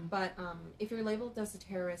 Mm-hmm. But if you're labeled as a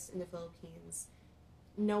terrorist in the Philippines,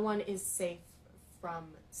 no one is safe from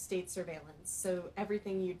state surveillance. So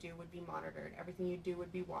everything you do would be monitored. Everything you do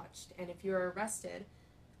would be watched. And if you're arrested,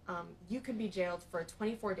 you could be jailed for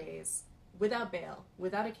 24 days without bail,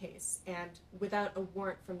 without a case, and without a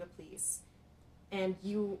warrant from the police. And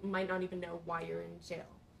you might not even know why you're in jail.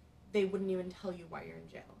 They wouldn't even tell you why you're in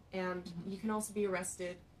jail. And you can also be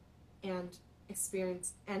arrested and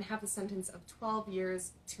experience and have a sentence of 12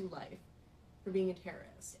 years to life for being a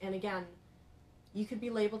terrorist. And again, you could be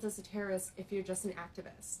labeled as a terrorist if you're just an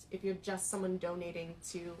activist, if you're just someone donating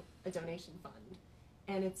to a donation fund.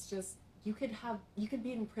 And it's just, you could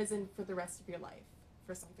be in prison for the rest of your life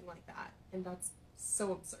for something like that. And that's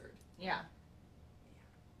so absurd. Yeah.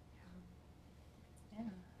 Yeah.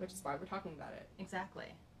 Which is why we're talking about it. Exactly.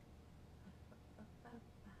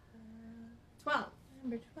 12.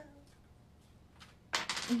 Number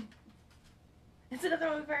 12. It's another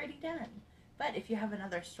one we've already done. But if you have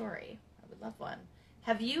another story, I would love one.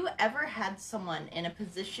 Have you ever had someone in a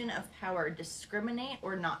position of power discriminate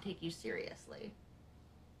or not take you seriously?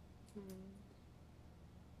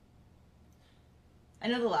 I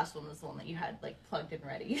know the last one was the one that you had like plugged and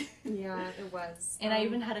ready. Yeah, it was. And I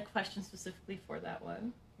even had a question specifically for that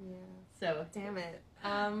one. Yeah. So damn it.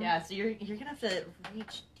 yeah, so you're gonna have to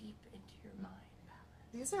reach deep into your mind,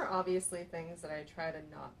 Alice. These are obviously things that I try to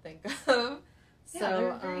not think of. Yeah, So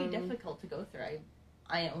they're very difficult to go through.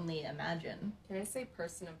 I only imagine. Can I say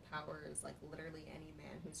person of power is like literally any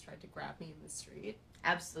man who's tried to grab me in the street?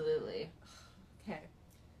 Absolutely. Okay.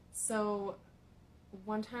 So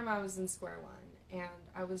one time I was in Square One and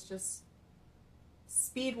I was just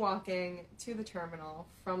speed walking to the terminal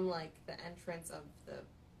from like the entrance of the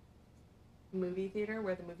movie theater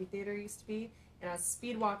where the movie theater used to be, and I was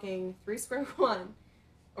speed walking through Square One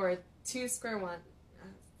or to Square One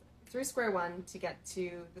through Square One to get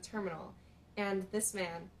to the terminal, and this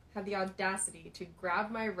man had the audacity to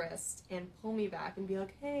grab my wrist and pull me back and be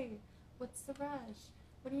like, "Hey, what's the rush?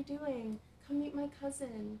 What are you doing? Come meet my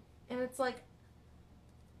cousin." And it's like,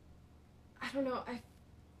 I don't know,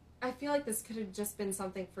 I feel like this could have just been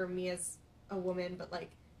something for me as a woman, but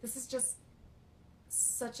like, this is just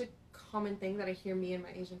such a common thing that I hear me and my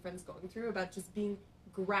Asian friends going through about just being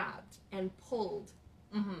grabbed and pulled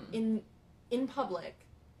in public,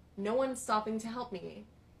 no one stopping to help me.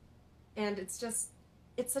 And it's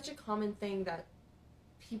such a common thing that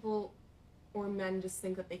people or men just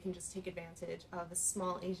think that they can just take advantage of a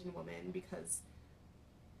small Asian woman because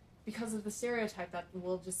of the stereotype that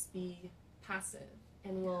we'll just be passive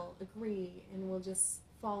and we'll agree and we'll just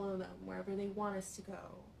follow them wherever they want us to go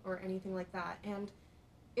or anything like that. And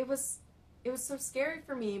it was so scary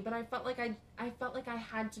for me, but I felt like I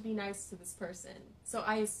had to be nice to this person. So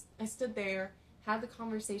I stood there, had the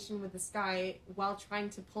conversation with this guy while trying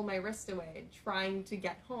to pull my wrist away, trying to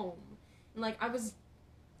get home. And like I was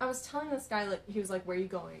telling this guy, like, he was like, "Where are you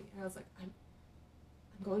going?" And I was like, I'm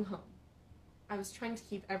going home. I was trying to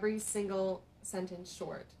keep every single sentence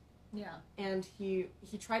short. Yeah. And he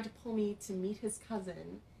tried to pull me to meet his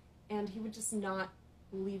cousin, and he would just not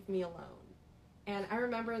leave me alone. And I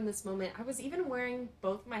remember in this moment, I was even wearing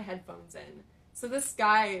both my headphones in. So this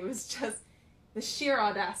guy, it was just the sheer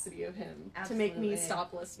audacity of him to make me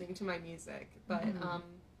stop listening to my music. But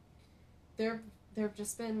there have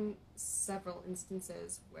just been several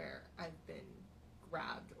instances where I've been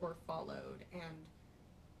grabbed or followed, and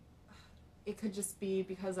it could just be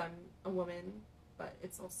because I'm a woman, but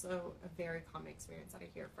it's also a very common experience that I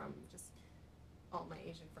hear from just all my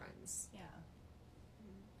Asian friends. Yeah.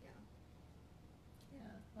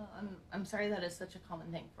 Well, I'm sorry that is such a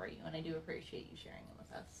common thing for you, and I do appreciate you sharing it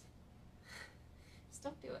with us. Just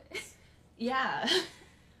don't do it. Yeah.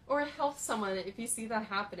 Or help someone if you see that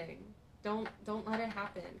happening. Don't let it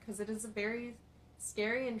happen, because it is a very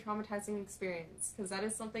scary and traumatizing experience, because that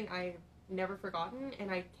is something I've never forgotten, and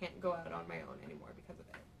I can't go out on my own anymore because of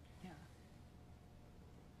it.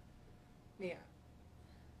 Yeah.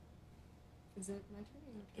 Is it my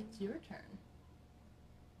turn? It's your turn.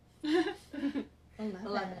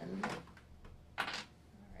 11.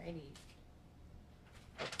 Alrighty.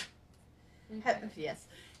 Okay. Yes.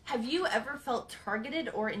 Have you ever felt targeted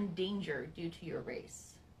or in danger due to your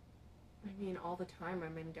race? I mean, all the time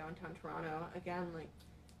I'm in downtown Toronto. Again, like,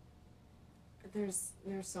 there's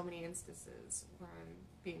so many instances where I'm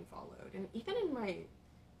being followed, and even in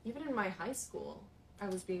my high school, I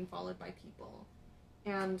was being followed by people,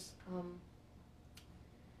 and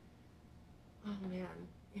oh man,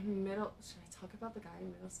 in middle, should I talk about the guy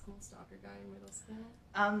in middle school, stalker guy in middle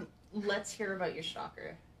school? Let's hear about your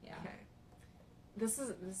stalker. Yeah. Okay. This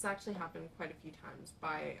actually happened quite a few times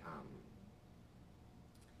by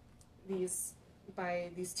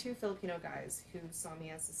these two Filipino guys who saw me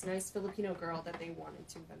as this nice Filipino girl that they wanted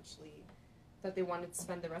to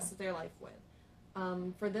spend the rest of their life with.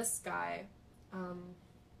 For this guy,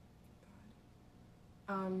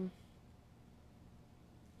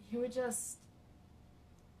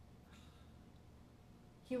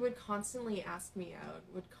 he would constantly ask me out,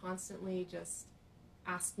 would constantly just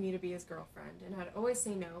ask me to be his girlfriend, and I'd always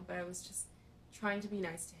say no, but I was just trying to be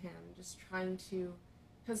nice to him, just trying to,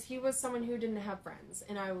 because he was someone who didn't have friends,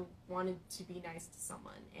 and I wanted to be nice to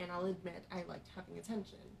someone, and I'll admit I liked having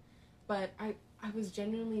attention, but I was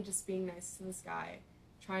genuinely just being nice to this guy,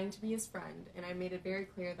 trying to be his friend, and I made it very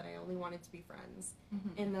clear that I only wanted to be friends.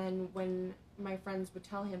 Mm-hmm. And then when my friends would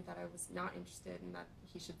tell him that I was not interested and that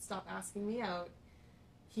he should stop asking me out,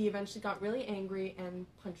 he eventually got really angry and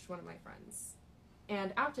punched one of my friends.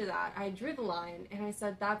 And after that, I drew the line, and I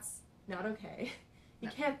said, that's not okay. You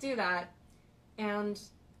can't do that. And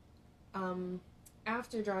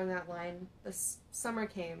after drawing that line, the summer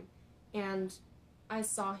came, and I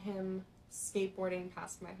saw him skateboarding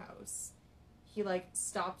past my house. He, like,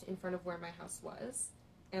 stopped in front of where my house was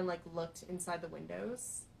and, like, looked inside the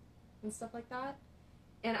windows and stuff like that.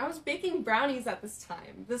 And I was baking brownies at this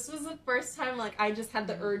time. This was the first time, like, I just had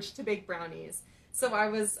the urge to bake brownies. So I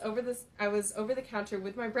was over the counter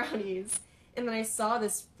with my brownies, and then I saw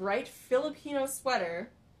this bright Filipino sweater,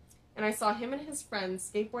 and I saw him and his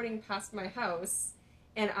friends skateboarding past my house,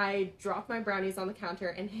 and I dropped my brownies on the counter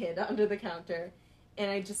and hid under the counter,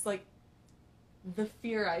 and I just, like, the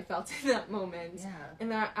fear I felt in that moment. Yeah.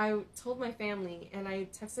 And that I told my family, and I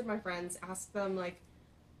texted my friends, asked them, like,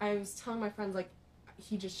 I was telling my friends, like,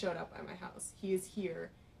 he just showed up at my house. He is here.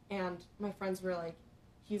 And my friends were like,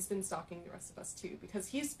 he's been stalking the rest of us too, because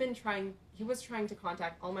he was trying to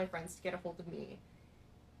contact all my friends to get a hold of me.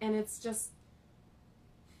 And it's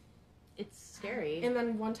scary. And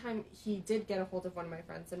then one time he did get a hold of one of my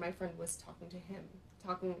friends, and my friend was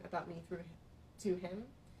talking about me to him.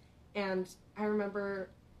 And I remember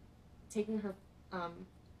taking her,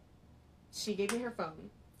 she gave me her phone,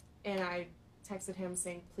 and I texted him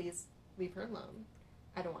saying, please leave her alone.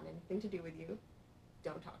 I don't want anything to do with you.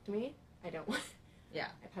 Don't talk to me. I don't want... Yeah.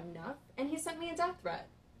 I've had enough. And he sent me a death threat.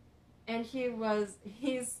 And he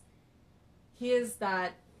is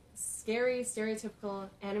that scary, stereotypical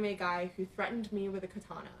anime guy who threatened me with a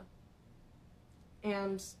katana.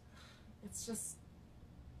 And it's just...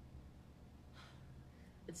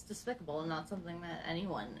 It's despicable and not something that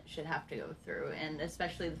anyone should have to go through. And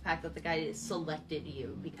especially the fact that the guy selected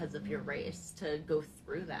you because of your race to go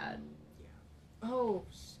through that. Yeah. Oh,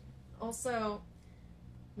 also...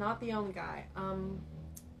 Not the only guy.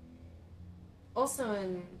 Also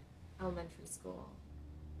in elementary school.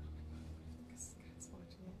 This guy's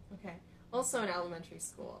watching it. Okay. Also in elementary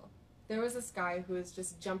school, there was this guy who was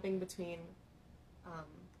just jumping between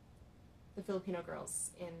the Filipino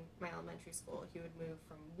girls in my elementary school. He would move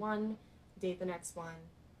from one, date the next one,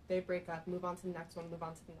 they'd break up, move on to the next one, move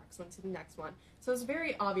on to the next one, to the next one. So it was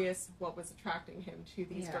very obvious what was attracting him to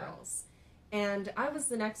these girls. And I was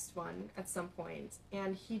the next one at some point,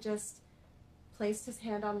 and he just placed his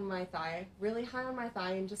hand on my thigh, really high on my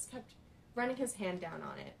thigh, and just kept running his hand down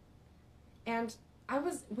on it. And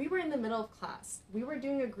we were in the middle of class. We were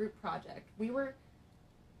doing a group project. We were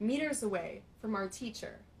meters away from our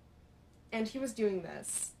teacher, and he was doing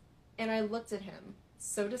this. And I looked at him,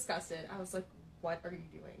 so disgusted. I was like, what are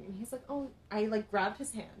you doing? And he's like, oh, I like grabbed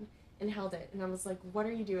his hand and held it, and I was like, what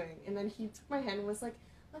are you doing? And then he took my hand and was like,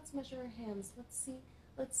 let's measure our hands.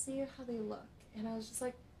 Let's see how they look. And I was just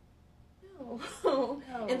like, no. No.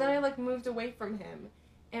 And then I like moved away from him.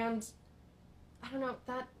 And I don't know,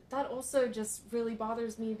 that also just really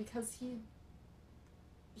bothers me because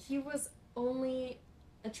he was only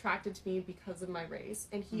attracted to me because of my race,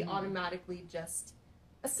 and he automatically just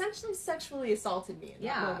essentially sexually assaulted me in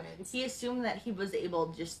that moment. He assumed that he was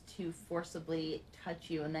able just to forcibly touch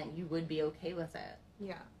you and that you would be okay with it.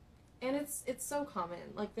 Yeah. And it's so common.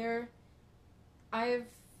 Like, I've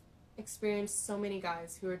experienced so many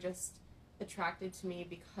guys who are just attracted to me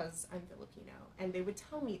because I'm Filipino. And they would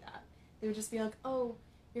tell me that. They would just be like, oh,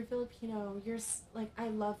 you're Filipino. You're, like, I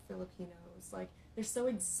love Filipinos. Like, they're so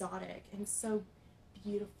exotic and so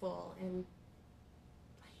beautiful, and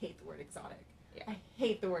I hate the word exotic. Yeah. I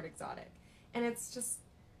hate the word exotic. And it's just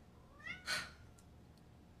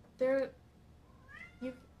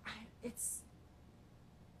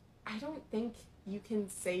I don't think you can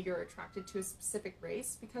say you're attracted to a specific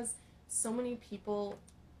race, because so many people,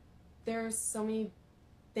 there's so many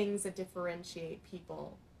things that differentiate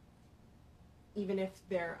people, even if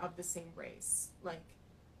they're of the same race. Like,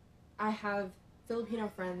 I have Filipino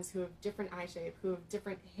friends who have different eye shape, who have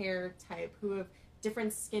different hair type, who have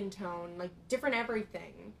different skin tone, like different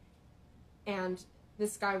everything. And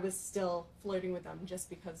this guy was still flirting with them just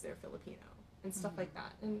because they're Filipino and stuff like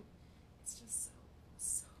that. And it's just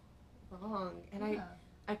so wrong. And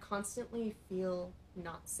I constantly feel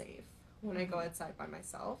not safe when I go outside by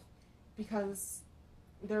myself, because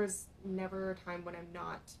there's never a time when I'm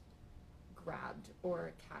not grabbed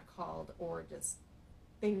or catcalled or just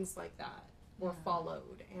things like that, or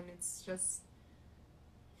followed. And it's just,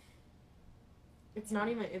 it's not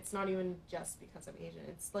even just because I'm Asian.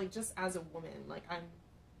 It's like, just as a woman, like,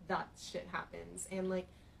 that shit happens, and like,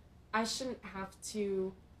 I shouldn't have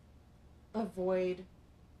to avoid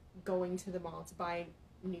going to the mall to buy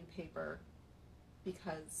new paper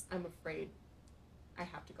because I'm afraid I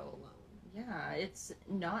have to go alone. Yeah, it's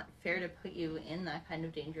not fair to put you in that kind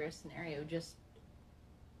of dangerous scenario just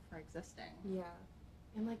for existing. Yeah.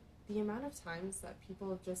 And like, the amount of times that people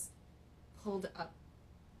have just pulled up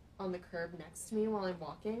on the curb next to me while I'm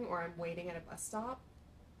walking, or I'm waiting at a bus stop,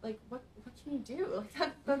 like, what can you do?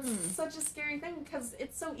 Like, that's such a scary thing, because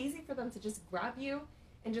it's so easy for them to just grab you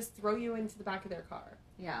and just throw you into the back of their car.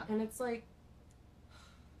 Yeah. And it's like,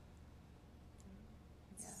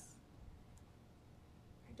 I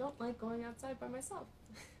don't like going outside by myself.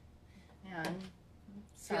 Yeah, I'm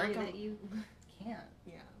sorry that you can't.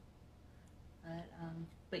 Yeah.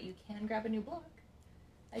 But you can grab a new block.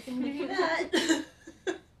 I can give you that.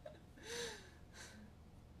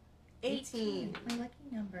 18. My lucky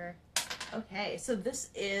number. Okay, so this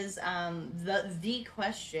is the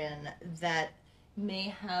question that may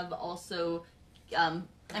have also, I'm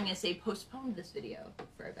going to say, postponed this video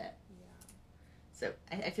for a bit. Yeah. So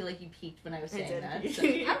I feel like you peeked when I was I saying did. that.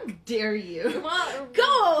 So how dare you? Well,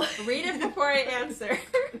 go! Read it before I answer.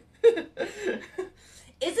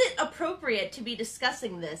 Is it appropriate to be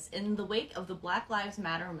discussing this in the wake of the Black Lives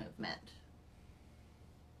Matter movement?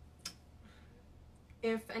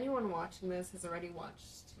 If anyone watching this has already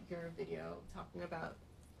watched your video talking about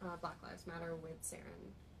Black Lives Matter with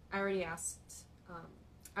Saren, I already asked,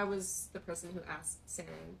 I was the person who asked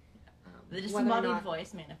Saren the disembodied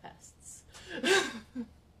voice manifests.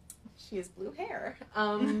 She has blue hair.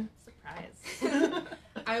 Surprise.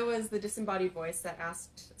 I was the disembodied voice that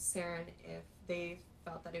asked Saren if they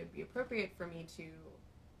felt that it would be appropriate for me to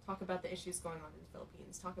talk about the issues going on in the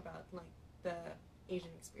Philippines, talk about, like, the Asian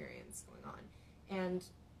experience going on. And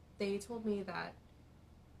they told me that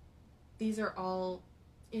these are all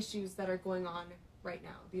issues that are going on right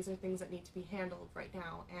now. These are things that need to be handled right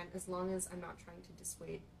now. And as long as I'm not trying to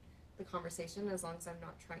dissuade the conversation, as long as I'm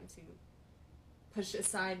not trying to push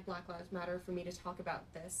aside Black Lives Matter for me to talk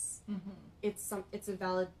about this, it's a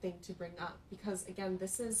valid thing to bring up. Because, again,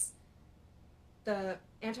 this is the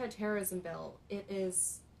anti-terrorism bill. It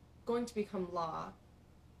is going to become law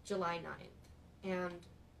July 9th. And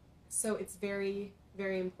so it's very,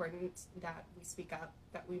 very important that we speak up,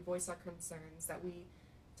 that we voice our concerns, that we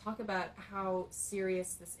talk about how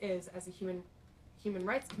serious this is as a human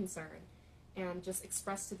rights concern, and just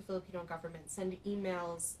express to the Filipino government, send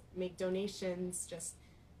emails, make donations, just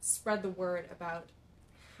spread the word about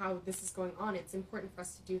how this is going on. It's important for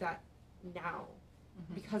us to do that now,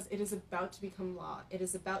 because it is about to become law. It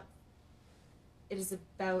is about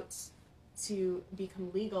to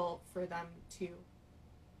become legal for them to,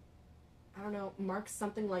 I don't know, mark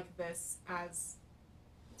something like this as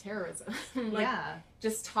terrorism. Like,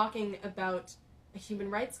 just talking about a human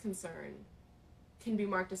rights concern can be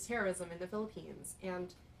marked as terrorism in the Philippines,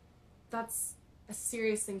 and that's a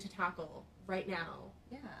serious thing to tackle right now.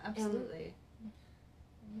 Yeah, absolutely.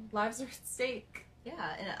 And lives are at stake.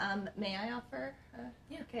 Yeah, and may I offer?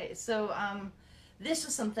 Yeah. Okay, so this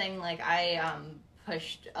was something, like, I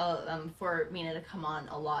pushed for Mina to come on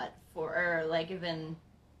a lot for, or like, even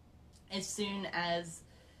as soon as,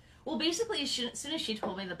 well, basically, as soon as she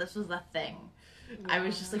told me that this was the thing, I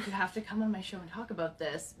was just like, you have to come on my show and talk about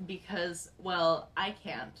this, because, well, I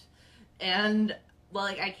can't. And, well,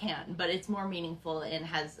 like, I can, but it's more meaningful and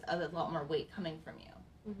has a lot more weight coming from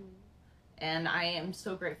you. And I am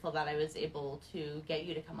so grateful that I was able to get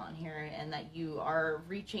you to come on here, and that you are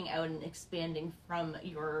reaching out and expanding from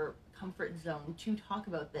your comfort zone to talk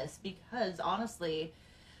about this, because, honestly,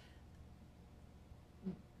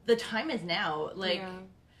 the time is now.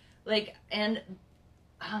 And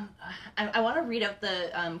I want to read out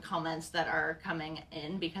the comments that are coming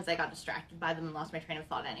in because I got distracted by them and lost my train of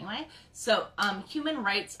thought anyway. So, human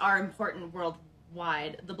rights are important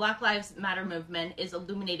worldwide. The Black Lives Matter movement is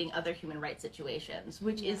illuminating other human rights situations,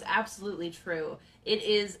 which is absolutely true. It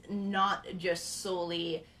is not just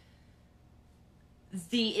solely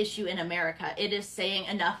the issue in America. It is saying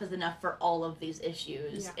enough is enough for all of these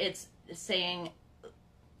issues. Yeah. It's saying,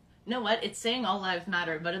 you know what? It's saying all lives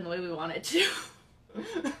matter, but in the way we want it to.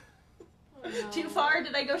 Oh, no. Too far?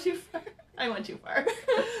 Did I go too far? I went too far.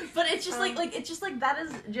 But it's just that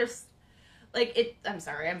is just I'm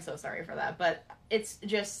sorry. I'm so sorry for that. But it's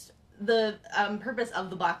just the purpose of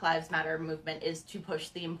the Black Lives Matter movement is to push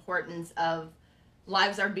the importance of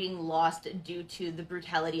lives are being lost due to the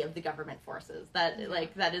brutality of the government forces. That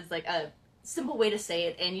is a simple way to say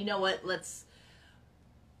it. And you know what?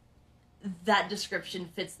 That description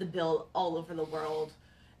fits the bill all over the world.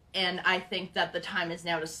 And I think that the time is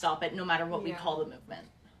now to stop it, no matter what we call the movement.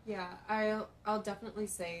 Yeah, I'll definitely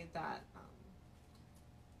say that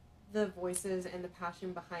the voices and the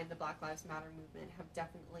passion behind the Black Lives Matter movement have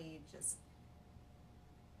definitely just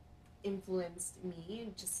influenced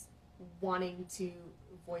me, just wanting to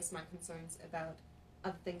voice my concerns about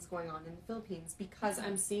other things going on in the Philippines, because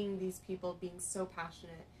I'm seeing these people being so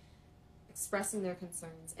passionate, expressing their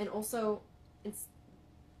concerns, and also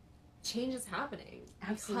change is happening.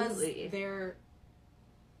 Absolutely. Because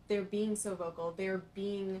they're being so vocal, they're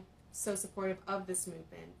being so supportive of this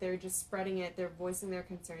movement, they're just spreading it, they're voicing their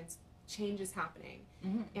concerns. Change is happening.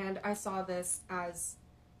 Mm-hmm. And I saw this as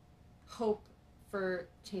hope for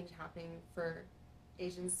change happening for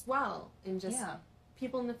Asians as well, and just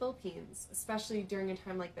people in the Philippines, especially during a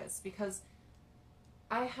time like this, because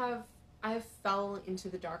I have fell into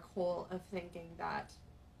the dark hole of thinking that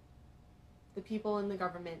the people in the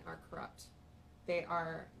government are corrupt.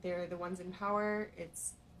 They're the ones in power.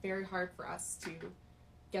 It's very hard for us to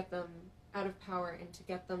get them out of power and to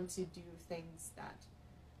get them to do things that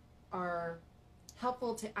are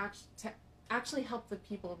helpful to actually help the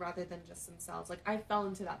people rather than just themselves. I fell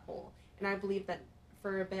into that hole, and I believe that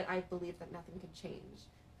for a bit, I believed that nothing could change.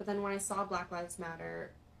 But then when I saw Black Lives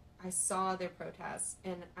Matter, I saw their protests,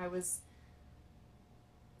 and I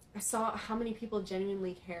saw how many people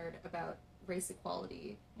genuinely cared about race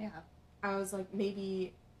equality. Yeah. I was like,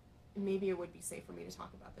 maybe it would be safe for me to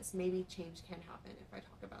talk about this. Maybe change can happen if I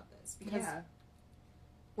talk about this. Because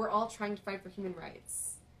we're all trying to fight for human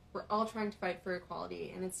rights. We're all trying to fight for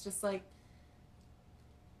equality. And it's just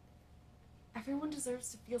everyone deserves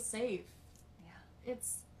to feel safe. Yeah.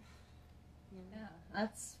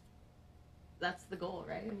 That's the goal,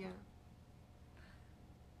 right? Yeah.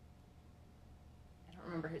 I don't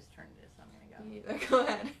remember whose turn it is, so I'm gonna go. Me either. Go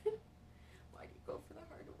ahead. Why do you go for the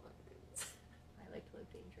hard ones? I like to live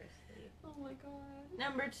dangerously. Oh my god.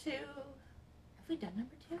 Number 2. Have we done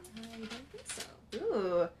number 2? I don't think so.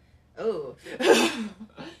 Ooh. Oh.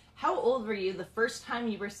 How old were you the first time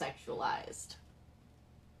you were sexualized?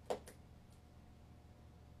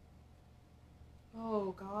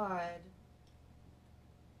 Oh god.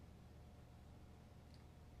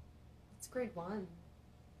 It's grade 1.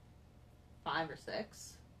 5 or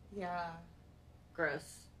 6? Yeah.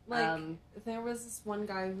 Gross. There was this one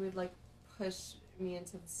guy who would push me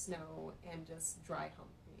into the snow and just dry hump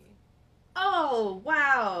me. Oh,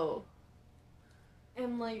 wow.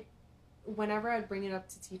 And whenever I'd bring it up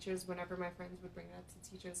to teachers, whenever my friends would bring it up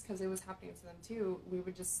to teachers, because it was happening to them too, we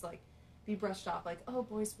would just be brushed off oh,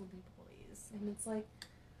 boys will be boys. And it's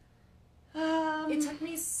it took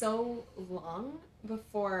me so long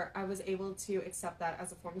before I was able to accept that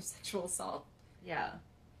as a form of sexual assault. Yeah.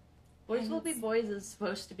 Boys will be boys is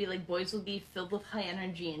supposed to be boys will be filled with high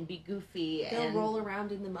energy and be goofy. They'll roll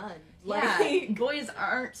around in the mud. Yeah, boys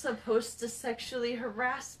aren't supposed to sexually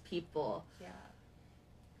harass people. Yeah.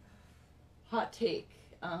 Hot take.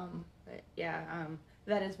 But yeah,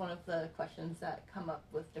 that is one of the questions that come up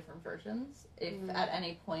with different versions. If at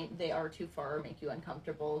any point they are too far or make you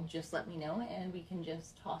uncomfortable, just let me know and we can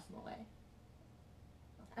just toss them away.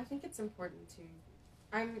 I think it's important to...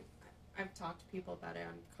 I've talked to people about it.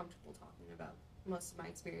 I'm comfortable talking about most of my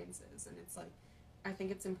experiences, and it's I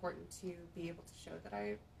think it's important to be able to show that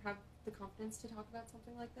I have the confidence to talk about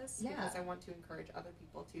something like this, because I want to encourage other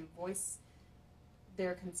people to voice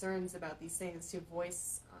their concerns about these things, to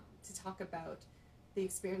talk about the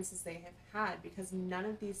experiences they have had, because none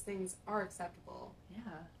of these things are acceptable. Yeah.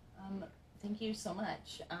 Thank you so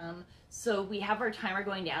much. So we have our timer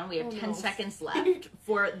going down. We have 10 seconds left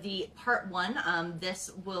for the part 1. This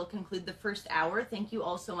will conclude the first hour. Thank you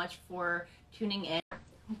all so much for tuning in.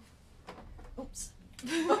 Oops.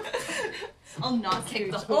 I'll not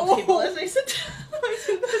kick the whole table as I sit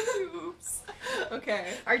down. Oops.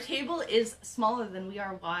 Okay. Our table is smaller than we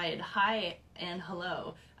are wide. Hi and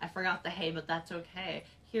hello. I forgot the hey, but that's okay.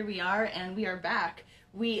 Here we are, and we are back.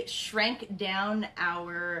 We shrank down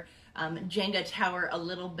our Jenga tower a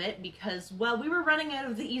little bit because, well, we were running out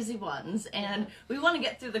of the easy ones, and we want to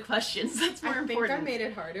get through the questions. That's more important. I think I made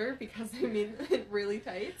it harder because I made it really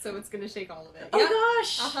tight, so it's going to shake all of it. Oh,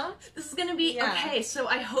 gosh! Uh-huh. This is going to be... Yeah. Okay, so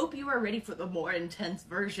I hope you are ready for the more intense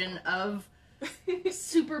version of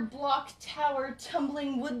Super Block Tower,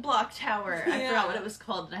 Tumbling Wood Block Tower. I forgot what it was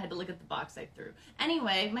called, and I had to look at the box I threw.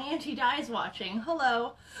 Anyway, my Auntie Di's watching.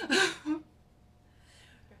 Hello!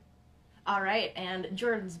 Alright, and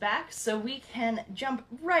Jordan's back, so we can jump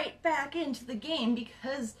right back into the game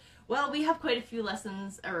because, well, we have quite a few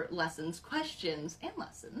questions and lessons.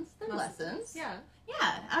 They're lessons. Yeah.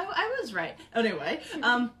 Yeah, I was right. Anyway,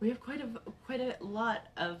 we have quite a lot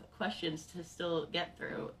of questions to still get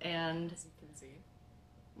through, and as you can see,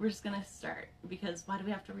 we're just gonna start because why do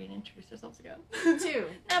we have to reintroduce ourselves again? 2.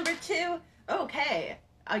 Number 2. Okay,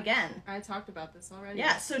 again. I talked about this already.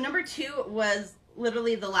 Yeah. So number 2 was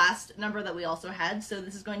literally the last number that we also had. So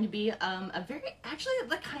this is going to be a very actually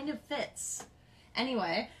that kind of fits.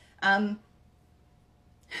 Anyway,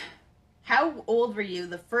 how old were you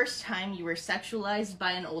the first time you were sexualized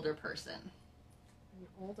by an older person? An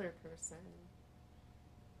older person.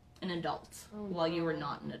 An adult. Oh, while no. you were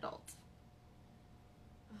not an adult.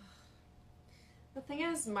 The thing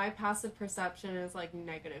is, my passive perception is like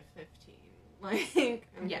negative 15. Like,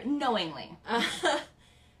 yeah, knowingly.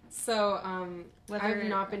 So, I've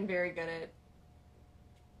not been very good at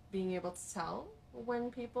being able to tell when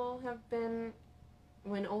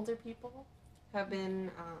older people have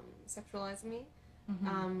been sexualizing me.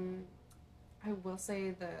 Mm-hmm. I will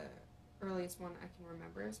say the earliest one I can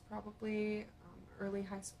remember is probably early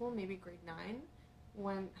high school, maybe grade 9,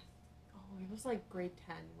 when, it was like grade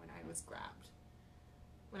 10 when I was grabbed.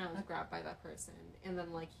 When I was grabbed by that person. And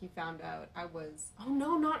then, like, he found out I was... Oh,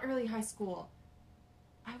 no, not early high school.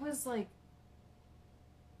 I was, like...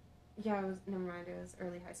 Yeah, never mind, it was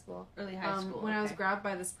early high school. Early high school, when I was grabbed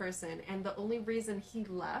by this person. And the only reason he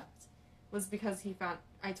left was because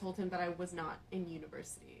I told him that I was not in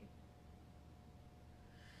university.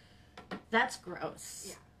 That's gross.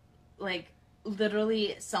 Yeah. Like,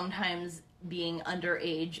 literally, sometimes being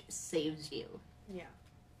underage saves you. Yeah.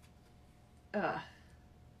 Ugh.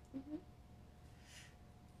 Mm-hmm.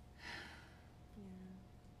 Yeah.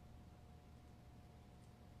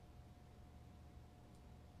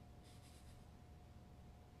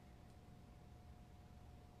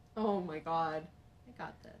 Oh my god. I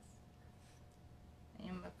got this. I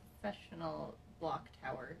am a professional block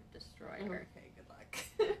tower destroyer. Okay, good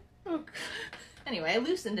luck. Oh, anyway, I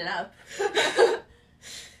loosened it up.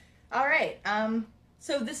 All right.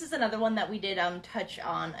 So this is another one that we did touch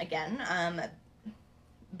on again.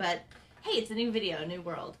 But hey, it's a new video, new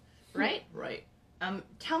world, right? Right.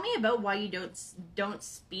 Tell me about why you don't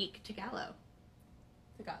speak Tagalog.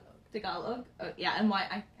 Tagalog? Oh, yeah, and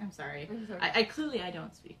why I'm sorry. I clearly I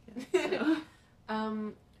don't speak it.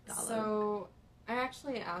 So. So I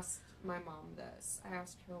actually asked my mom this. I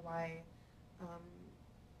asked her why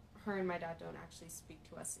her and my dad don't actually speak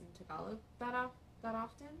to us in Tagalog that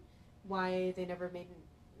often. Why they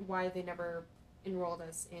never enrolled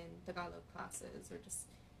us in Tagalog classes or just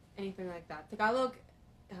anything like that. Tagalog,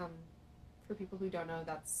 for people who don't know,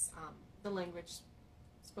 that's the language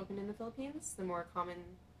spoken in the Philippines, the more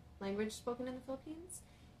common language spoken in the Philippines.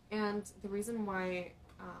 And the reason why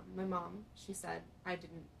my mom, she said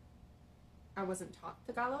I wasn't taught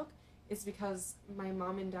Tagalog is because my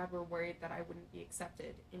mom and dad were worried that I wouldn't be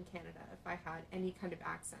accepted in Canada if I had any kind of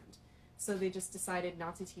accent. So they just decided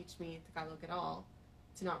not to teach me Tagalog at all,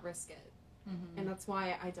 to not risk it. Mm-hmm. And that's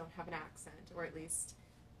why I don't have an accent, or at least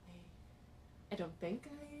I don't think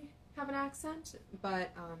I have an accent.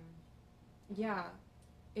 But yeah,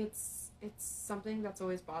 it's something that's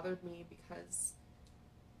always bothered me because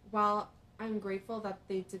while I'm grateful that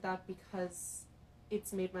they did that because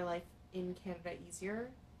it's made my life in Canada easier,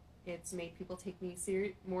 it's made people take me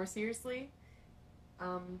more seriously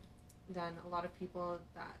than a lot of people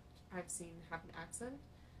that I've seen have an accent.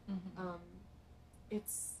 Mm-hmm.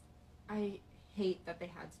 I hate that they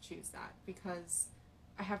had to choose that because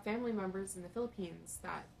I have family members in the Philippines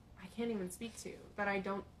that I can't even speak to, that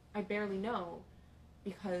I barely know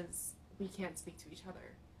because we can't speak to each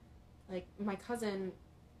other. Like, my cousin,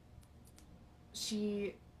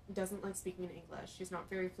 she doesn't like speaking in English. She's not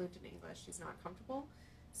very fluent in English. She's not comfortable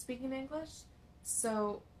speaking English.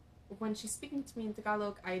 So when she's speaking to me in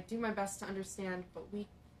Tagalog, I do my best to understand, but we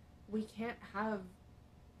can't have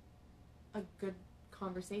a good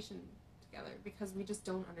conversation together because we just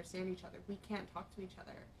don't understand each other. We can't talk to each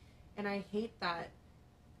other. And I hate that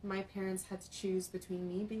my parents had to choose between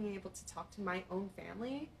me being able to talk to my own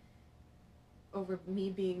family over me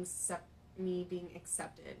being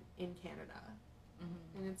accepted in Canada.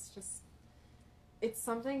 And it's just, it's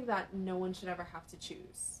something that no one should ever have to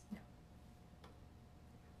choose.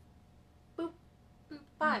 No. Boop. Boop.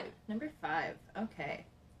 5. Number 5. Okay.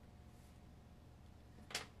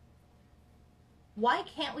 Why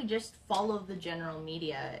can't we just follow the general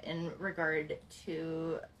media in regard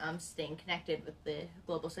to staying connected with the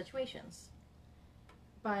global situations?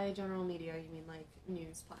 By general media, you mean like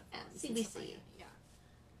news platforms? CBC. Yeah.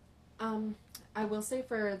 I will say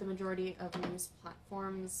for the majority of news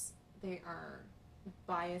platforms, they are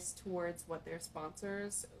biased towards what their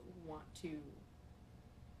sponsors want to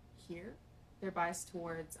hear. They're biased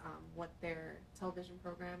towards what their television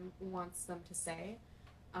program wants them to say.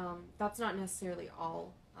 That's not necessarily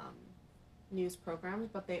all news programs,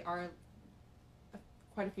 but they are,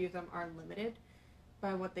 quite a few of them are limited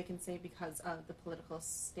by what they can say because of the political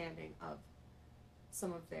standing of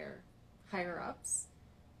some of their higher-ups.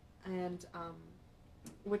 And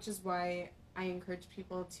which is why I encourage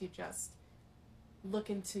people to just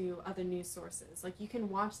look into other news sources. Like, you can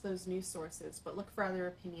watch those news sources, but look for other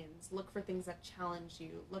opinions, look for things that challenge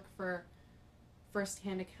you, look for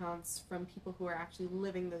first-hand accounts from people who are actually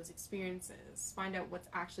living those experiences, find out what's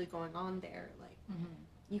actually going on there. Like,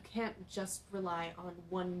 you can't just rely on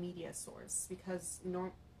one media source because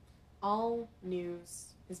all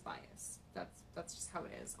news is biased. That's just how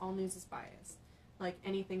it is. All news is biased. Like,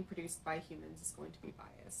 anything produced by humans is going to be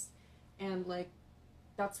biased. And, like,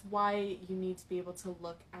 that's why you need to be able to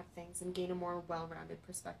look at things and gain a more well-rounded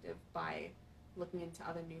perspective by looking into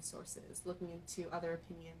other news sources, looking into other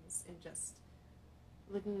opinions, and just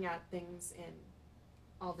looking at things in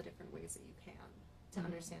all the different ways that you can to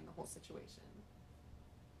understand the whole situation.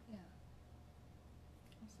 Yeah.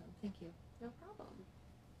 Awesome. Thank you. No problem.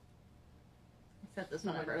 I set this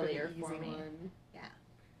one up earlier for me. One. Yeah.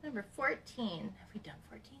 Number 14. Have we done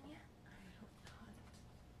 14 yet? I hope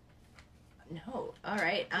not. No. All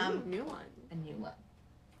right. New one. A new one.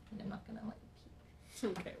 I'm not gonna let you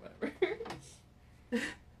keep. Okay, whatever.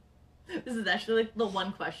 This is actually like the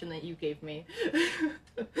one question that you gave me.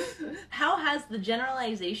 How has the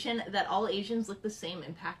generalization that all Asians look the same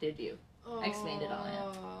impacted you? I expanded on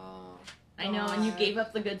it. I know, and you gave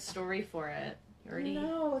up the good story for it. You already...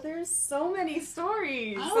 No, there's so many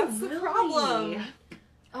stories. Oh, that's really? the problem.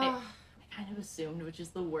 I kind of assumed, which is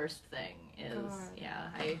the worst thing.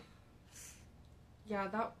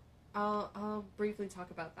 I'll briefly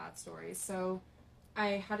talk about that story. So,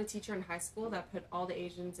 I had a teacher in high school that put all the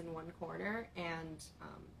Asians in one corner and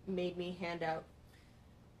made me hand out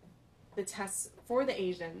the tests for the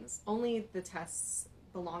Asians, only the tests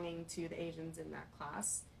belonging to the Asians in that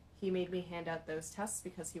class. He made me hand out those tests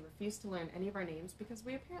because he refused to learn any of our names because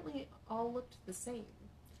we apparently all looked the same.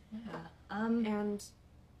 Yeah. And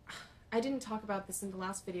I didn't talk about this in the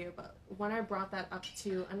last video, but when I brought that up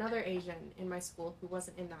to another Asian in my school who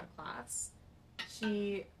wasn't in that class,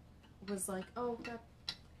 she was like, oh, you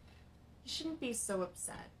shouldn't be so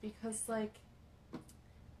upset because, like,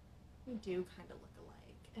 we do kind of look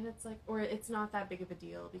alike. And it's like, or it's not that big of a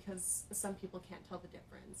deal because some people can't tell the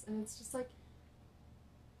difference. And it's just like,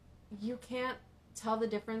 you can't tell the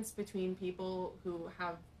difference between people who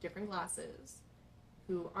have different glasses,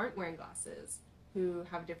 who aren't wearing glasses, who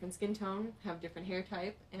have different skin tone, have different hair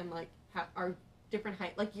type, and, like, are different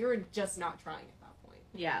height. Like, you're just not trying at that point.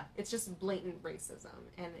 Yeah. It's just blatant racism,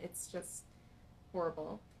 and it's just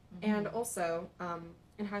horrible. Mm-hmm. And also,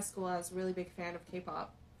 in high school, I was a really big fan of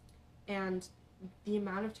K-pop, and the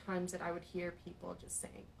amount of times that I would hear people just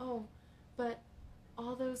saying, oh, but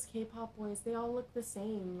all those K-pop boys, they all look the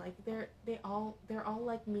same. Like, they're all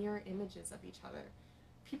like mirror images of each other.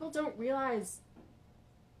 People don't realize...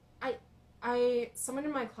 someone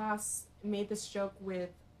in my class made this joke with,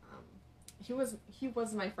 he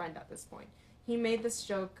was my friend at this point. He made this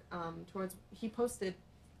joke he posted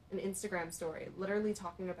an Instagram story literally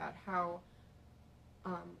talking about how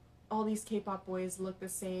all these K-pop boys look the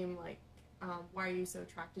same, like, why are you so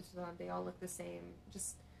attracted to them? They all look the same.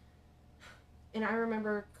 And I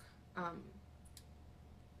remember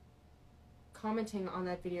commenting on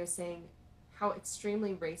that video saying how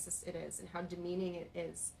extremely racist it is and how demeaning it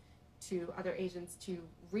is to other Asians to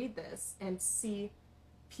read this and see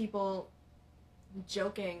people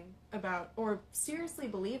joking about or seriously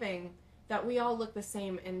believing that we all look the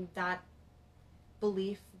same, and that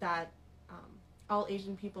belief that all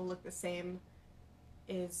Asian people look the same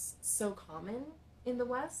is so common in the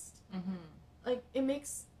West. Mm-hmm. Like, it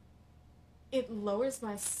makes it lowers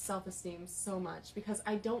my self-esteem so much because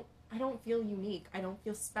I don't feel unique. I don't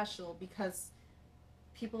feel special because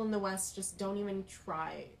people in the West just don't even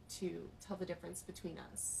try to tell the difference between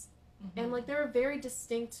us. Mm-hmm. And like there are very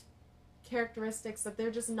distinct characteristics that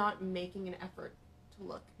they're just not making an effort to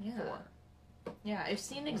look for. Yeah, I've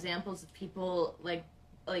seen examples of people like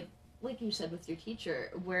you said with your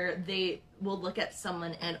teacher, where they will look at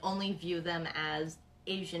someone and only view them as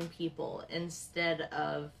Asian people instead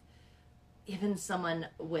of even someone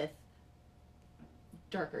with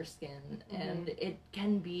darker skin. Mm-hmm. And it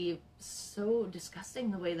can be so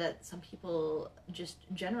disgusting the way that some people just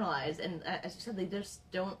generalize, and as you said, they just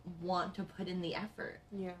don't want to put in the effort.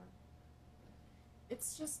 Yeah.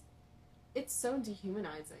 It's so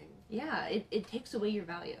dehumanizing. Yeah, it takes away your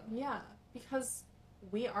value. Yeah, because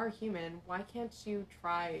we are human. Why can't you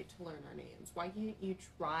try to learn our names? Why can't you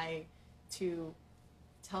try to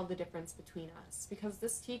tell the difference between us? Because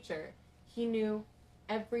this teacher, he knew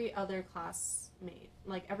every other classmate,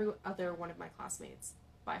 like every other one of my classmates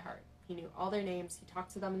by heart. He knew all their names. He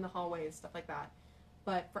talked to them in the hallways, stuff like that.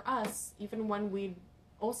 But for us, even when we'd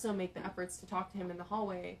also make the efforts to talk to him in the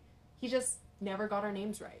hallway, he just never got our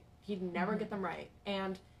names right. He'd never get them right.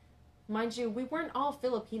 And mind you, we weren't all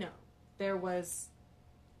Filipino. There was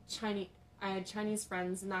Chinese. I had Chinese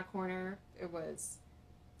friends in that corner. It was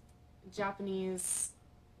Japanese.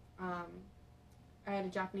 I had a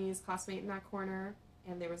Japanese classmate in that corner,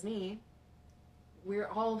 and there was me. We're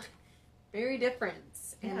all very different,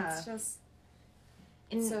 and it's just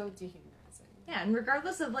so dehumanizing. Yeah, and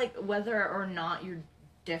regardless of like whether or not you're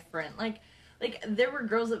different, like there were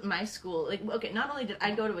girls at my school, like, okay, not only did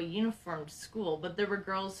I go to a uniformed school, but there were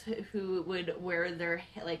girls who would wear their,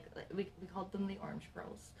 like we called them the orange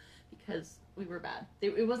girls, because we were bad.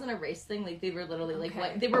 It wasn't a race thing, like, they were literally, like,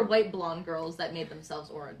 white, they were white blonde girls that made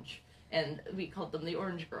themselves orange, and we called them the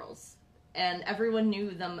orange girls. And everyone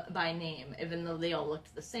knew them by name, even though they all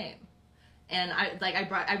looked the same. And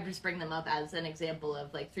I just bring them up as an example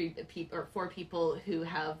of, like, 4 people who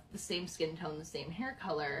have the same skin tone, the same hair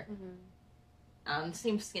color,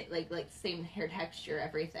 same skin, like same hair texture,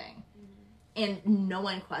 everything. And no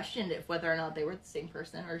one questioned if whether or not they were the same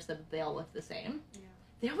person or said that they all looked the same. Yeah.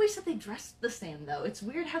 They always said they dressed the same, though. It's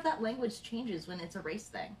weird how that language changes when it's a race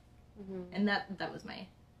thing. And that was my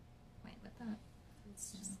point with that.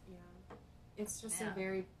 It's just, it's just a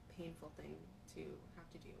very painful thing to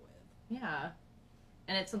have to deal with. Yeah.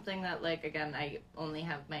 And it's something that, like, again, I only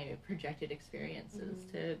have my projected experiences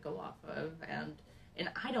to go off of, and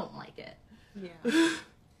I don't like it. Yeah.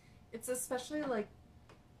 It's especially, like,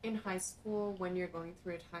 in high school when you're going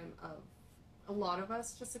through a time of, a lot of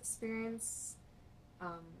us just experience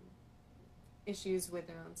issues with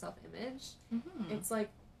their own self-image. It's like,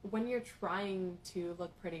 when you're trying to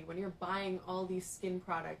look pretty, when you're buying all these skin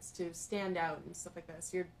products to stand out and stuff like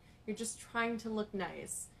this, you're just trying to look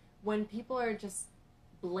nice. When people are just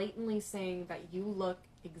blatantly saying that you look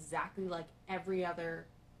exactly like every other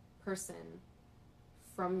person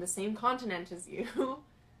from the same continent as you,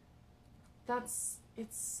 it's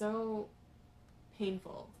so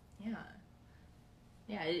painful.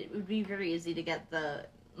 Yeah, it would be very easy to get the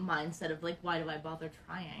mindset of, like, why do I bother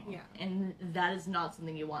trying? Yeah. And that is not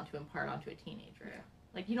something you want to impart onto a teenager. Yeah.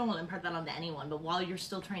 Like, you don't want to impart that onto anyone, but while you're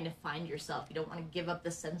still trying to find yourself, you don't want to give up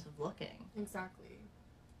the sense of looking. Exactly.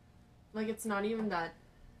 Like, it's not even that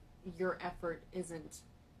your effort isn't,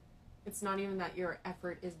 it's not even that your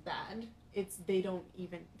effort is bad. It's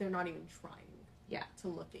they're not even trying to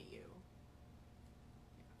look at you.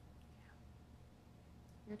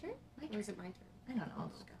 Your turn? Or is it my turn? I don't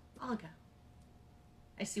know. I'll go.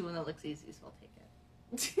 I see one that looks easy, so I'll take it.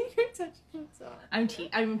 You're touching yourself. I'm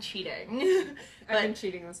cheating. I've been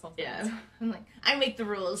cheating this whole time. Yeah. I'm like, I make the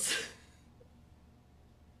rules.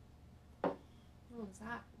 What was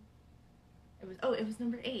that? It was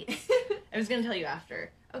number 8. I was going to tell you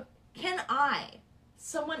after. Oh, can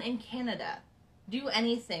someone in Canada, do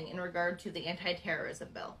anything in regard to the anti-terrorism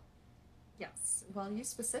bill? Yes. Well,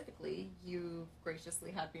 you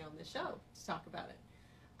graciously had me on this show to talk about it.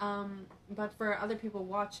 But for other people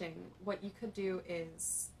watching, what you could do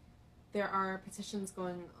is, there are petitions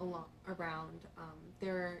going around.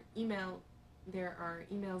 There are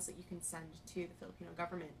emails that you can send to the Filipino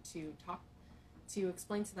government to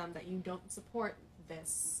explain to them that you don't support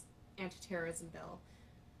this anti-terrorism bill.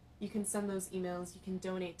 You can send those emails. You can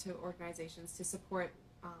donate to organizations to support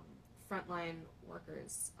frontline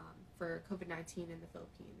workers for COVID-19 in the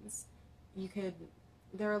Philippines.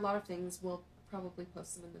 There are a lot of things. We'll probably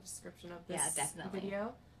post them in the description of this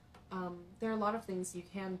video. There are a lot of things you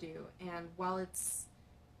can do, and while it's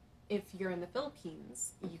if you're in the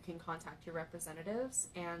Philippines, you can contact your representatives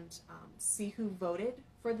and see who voted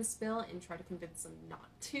for this bill and try to convince them not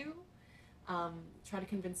to. Try to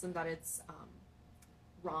convince them that it's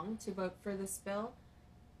wrong to vote for this bill.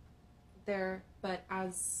 But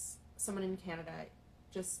as someone in Canada,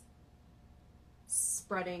 just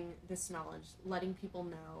spreading this knowledge, letting people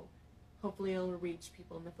know. Hopefully it'll reach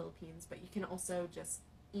people in the Philippines, but you can also just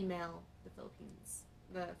email the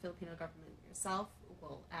Filipino government yourself.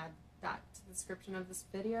 We'll add that to the description of this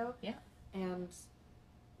video. Yeah. And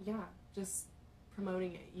yeah, just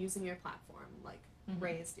promoting it, using your platform like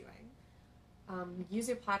Ray is doing. Use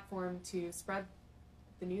your platform to spread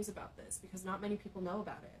the news about this, because not many people know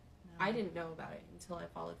about it. No. I didn't know about it until I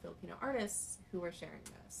followed Filipino artists who were sharing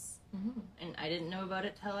this. Mm-hmm. And I didn't know about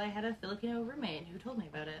it till I had a Filipino roommate who told me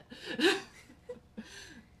about it.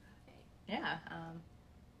 Yeah.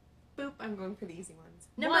 Boop, I'm going for the easy ones.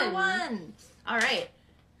 Number one! Alright.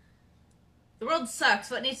 The world sucks.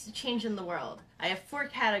 What needs to change in the world? I have 4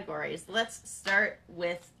 categories. Let's start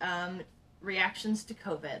with reactions to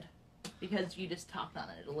COVID, because you just talked on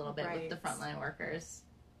it a little bit with the frontline workers.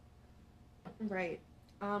 Right.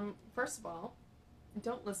 First of all,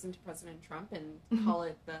 don't listen to President Trump and call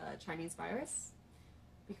it the Chinese virus,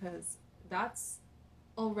 because that's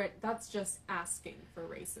just asking for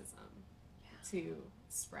racism to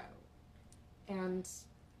sprout. And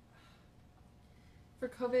for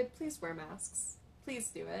COVID, please wear masks. Please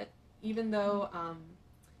do it. Even though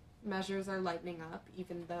measures are lightening up,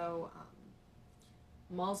 even though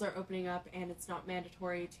malls are opening up and it's not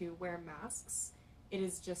mandatory to wear masks, it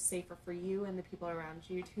is just safer for you and the people around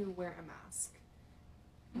you to wear a mask.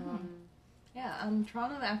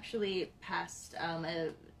 Toronto actually passed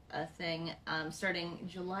a thing starting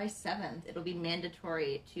July 7th. It'll be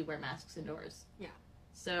mandatory to wear masks indoors. Yeah.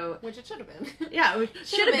 So, which it should have been. Yeah, it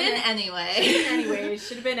should have been anyway.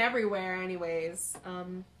 Should have been everywhere anyways.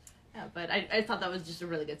 Yeah, but I thought that was just a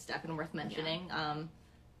really good step and worth mentioning. Yeah.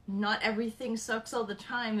 Not everything sucks all the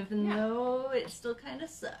time, even though it still kind of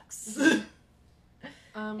sucks.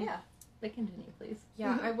 Yeah, but continue, please.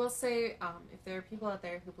 Yeah, I will say, if there are people out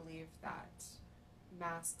there who believe that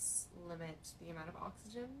masks limit the amount of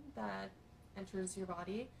oxygen that enters your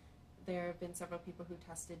body, there have been several people who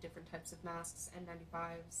tested different types of masks,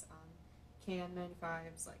 N95s,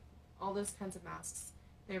 KN95s, like all those kinds of masks.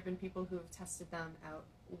 There have been people who have tested them out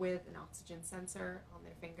with an oxygen sensor on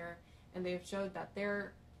their finger, and they have showed that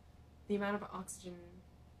the amount of oxygen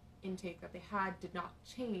intake that they had did not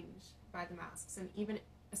change by the masks. And even,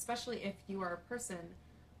 especially if you are a person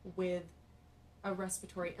with a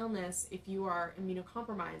respiratory illness, if you are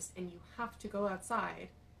immunocompromised and you have to go outside,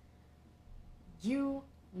 you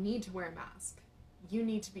need to wear a mask.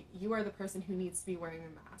 You are the person who needs to be wearing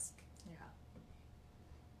a mask.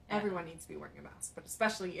 Everyone needs to be wearing a mask, but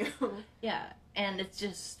especially you. Yeah, and it's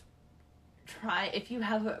just if you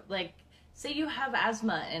have, say you have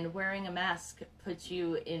asthma and wearing a mask puts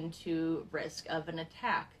you into risk of an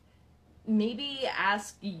attack. Maybe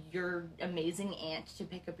ask your amazing aunt to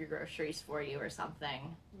pick up your groceries for you or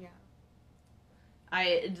something. Yeah.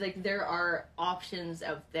 There are options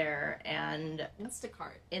out there, and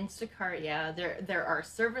Instacart, yeah. There are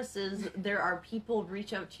services, there are people.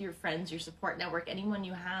 Reach out to your friends, your support network, anyone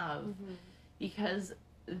you have, because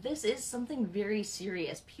this is something very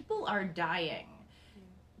serious. People are dying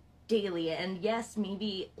daily, and yes,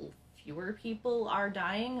 maybe fewer people are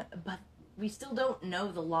dying, but we still don't know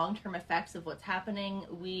the long-term effects of what's happening.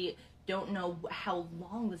 We don't know how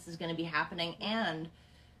long this is going to be happening, and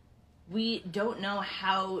we don't know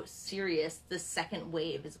how serious the second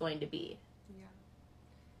wave is going to be. Yeah.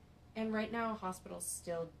 And right now, hospitals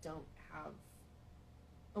still don't have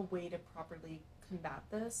a way to properly combat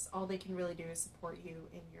this. All they can really do is support you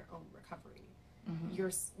in your own recovery.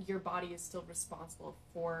 Your body is still responsible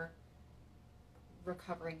for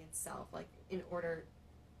recovering itself. In order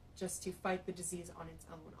just to fight the disease on its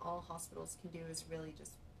own, all hospitals can do is really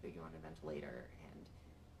just put you on a ventilator and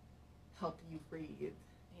help you breathe.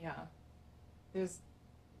 Yeah.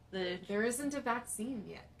 There isn't a vaccine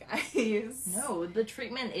yet, guys. No, the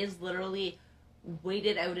treatment is literally wait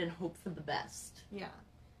it out and hope for the best. Yeah.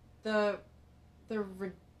 The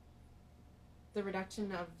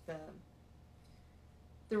reduction of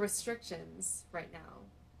the restrictions right now,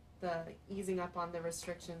 the easing up on the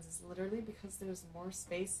restrictions is literally because there's more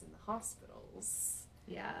space in the hospitals.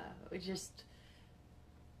 Yeah,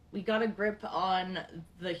 we got a grip on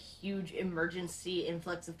the huge emergency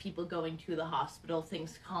influx of people going to the hospital.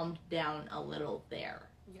 Things calmed down a little there.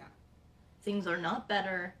 Yeah. Things are not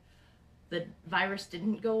better. The virus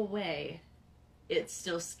didn't go away. It's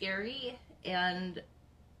still scary, and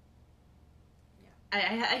I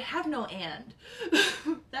have no and.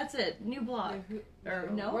 That's it. New blog.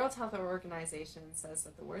 The World Health Organization says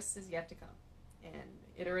that the worst is yet to come. And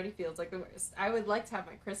it already feels like the worst. I would like to have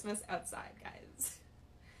my Christmas outside, guys.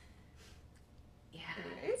 Yeah.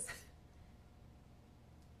 Anyways.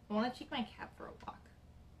 I want to take my cat for a walk.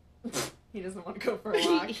 He doesn't want to go for a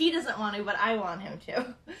walk. He doesn't want to, but I want him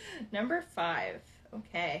to. Number 5.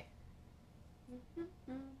 Okay. Oh,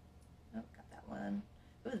 got that one.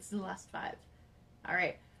 Oh, this is the last 5. All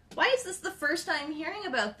right. Why is this the first time hearing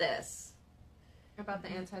about this? About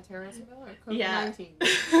the anti-terrorism bill or COVID-19?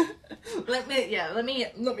 Yeah. Let me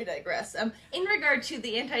digress. In regard to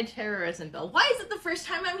the anti-terrorism bill, why is it the first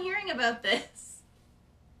time I'm hearing about this?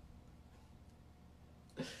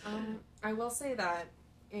 I will say that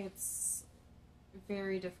it's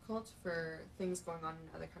very difficult for things going on in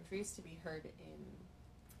other countries to be heard in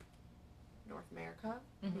North America,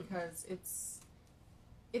 because it's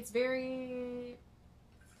very...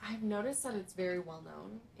 I've noticed that it's very well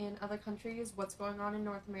known in other countries what's going on in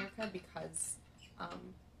North America, because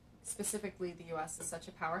specifically the US is such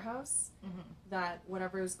a powerhouse that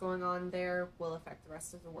whatever is going on there will affect the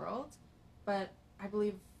rest of the world. But I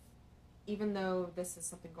believe even though this is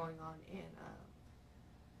something going on in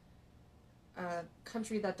a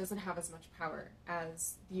country that doesn't have as much power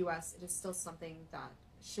as the US, it is still something that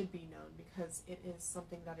should be known, because it is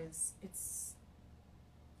something that it's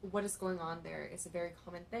what is going on there is a very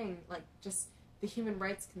common thing. Like, just the human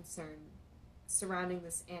rights concern surrounding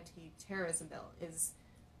this anti-terrorism bill is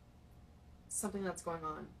something that's going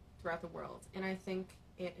on throughout the world. And I think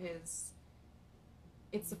it's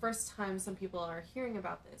the first time some people are hearing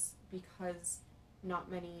about this, because not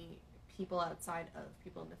many people outside of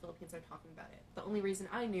people in the Philippines are talking about it. The only reason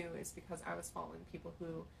I knew is because I was following people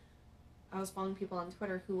on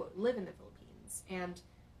Twitter who live in the Philippines, and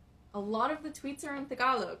a lot of the tweets are in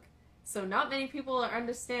Tagalog, so not many people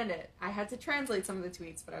understand it. I had to translate some of the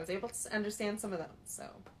tweets, but I was able to understand some of them,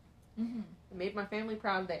 so it made my family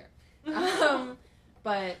proud there.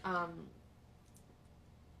 But a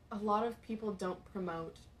lot of people don't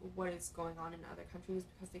promote what is going on in other countries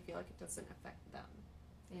because they feel like it doesn't affect them.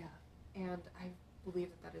 Yeah. And I believe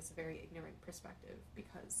that is a very ignorant perspective,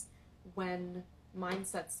 because when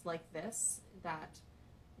mindsets like this, that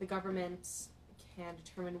the government can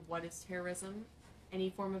determine what is terrorism, any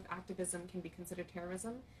form of activism can be considered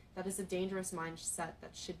terrorism, that is a dangerous mindset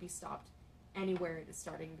that should be stopped anywhere it is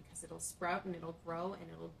starting, because it'll sprout and it'll grow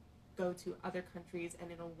and it'll go to other countries,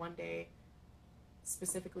 and it'll one day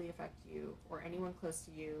specifically affect you or anyone close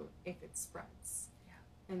to you if it spreads.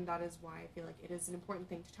 Yeah. And that is why I feel like it is an important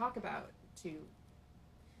thing to talk about, to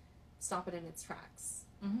stop it in its tracks.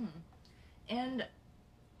 And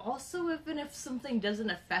also, even if something doesn't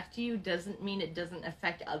affect you, doesn't mean it doesn't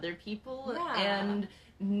affect other people. Yeah. And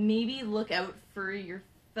maybe look out for your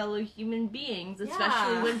fellow human beings,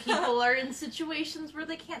 especially when people are in situations where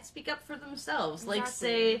they can't speak up for themselves. Exactly. Like,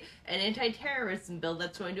 say, an anti-terrorism bill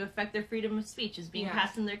that's going to affect their freedom of speech is being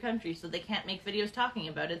passed in their country, so they can't make videos talking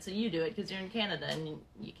about it, so you do it because you're in Canada and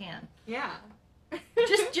you can. Yeah.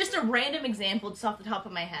 just a random example just off the top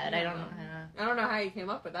of my head. Yeah. I don't know how you came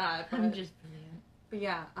up with that. But, I'm just brilliant. But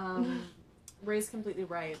yeah, Ray's completely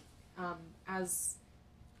right. As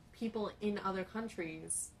people in other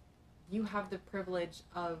countries, you have the privilege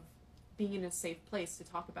of being in a safe place to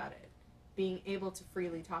talk about it, being able to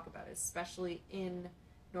freely talk about it, especially in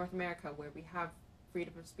North America where we have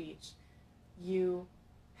freedom of speech. You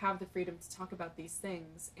have the freedom to talk about these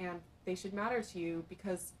things, and they should matter to you,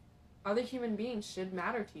 because other human beings should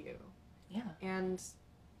matter to you. Yeah. And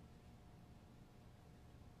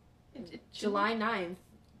July 9th,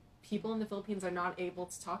 people in the Philippines are not able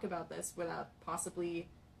to talk about this without possibly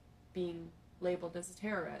being labeled as a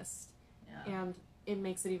terrorist. Yeah. And it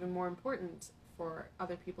makes it even more important for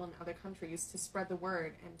other people in other countries to spread the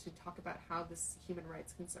word and to talk about how this human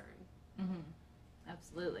rights concern.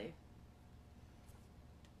 Absolutely.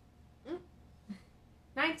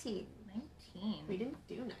 19. We 19. didn't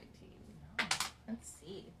do 19. No. Let's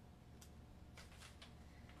see.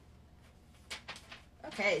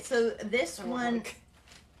 Okay, so this one...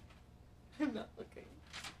 I'm not looking.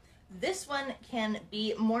 This one can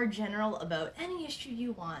be more general about any issue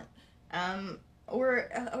you want, or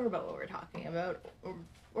about what we're talking about,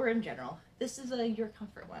 or in general. This is your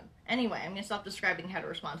comfort one. Anyway, I'm going to stop describing how to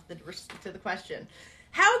respond to the question.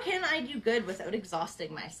 How can I do good without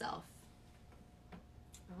exhausting myself?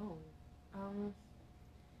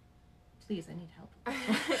 Please, I need help.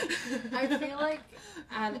 I feel like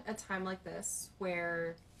at a time like this,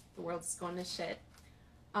 where the world's going to shit,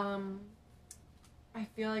 I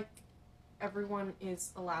feel like everyone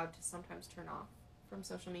is allowed to sometimes turn off from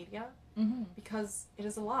social media. because it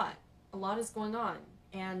is a lot. A lot is going on,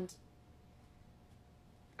 and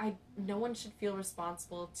no one should feel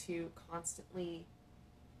responsible to constantly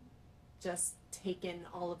just take in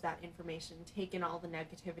all of that information, take in all the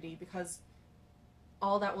negativity, because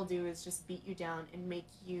all that will do is just beat you down and make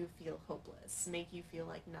you feel hopeless, make you feel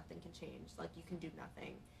like nothing can change, like you can do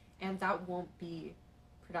nothing. And that won't be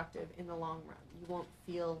productive in the long run. You won't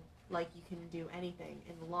feel like you can do anything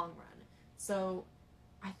in the long run. So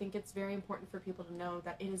I think it's very important for people to know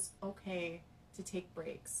that it is okay to take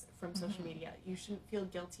breaks from social media. You shouldn't feel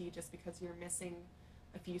guilty just because you're missing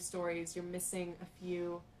a few stories, you're missing a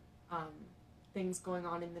few things going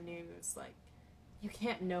on in the news. Like, you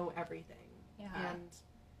can't know everything. Yeah. And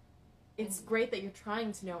it's great that you're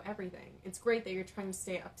trying to know everything. It's great that you're trying to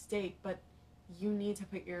stay up to date, but you need to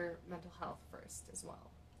put your mental health first as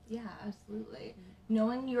well. Yeah, absolutely.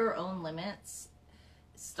 Knowing your own limits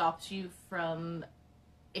stops you from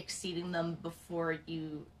exceeding them before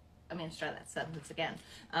you... let's try that sentence again.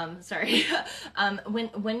 Sorry.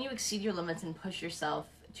 When you exceed your limits and push yourself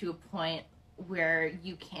to a point where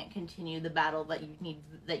you can't continue the battle that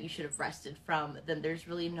you should have rested from, then there's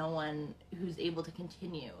really no one who's able to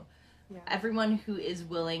continue. Yeah. Everyone who is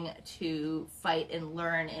willing to fight and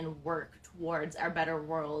learn and work towards our better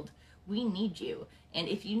world, we need you. And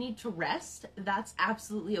if you need to rest, that's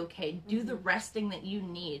absolutely okay. Do the resting that you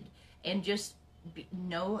need, and just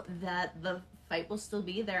know that the fight will still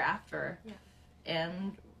be there after. Yeah.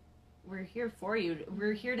 And we're here for you.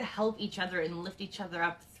 We're here to help each other and lift each other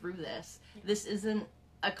up through this. Yeah. This isn't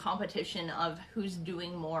a competition of who's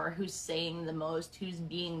doing more, who's saying the most, who's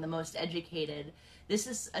being the most educated. This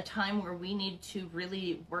is a time where we need to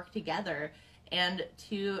really work together and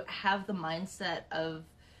to have the mindset of,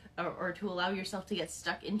 or to allow yourself to get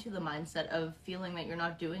stuck into the mindset of feeling that you're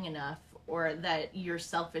not doing enough, or that you're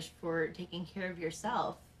selfish for taking care of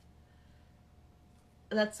yourself.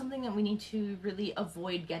 That's something that we need to really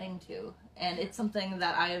avoid getting to. And it's something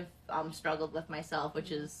that I've struggled with myself,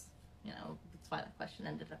 which is, that's why that question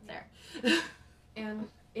ended up there. And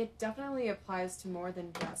it definitely applies to more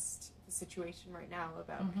than just the situation right now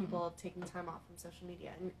about people taking time off from social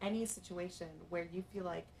media. In any situation where you feel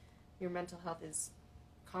like your mental health is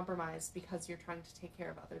compromised because you're trying to take care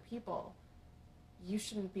of other people, you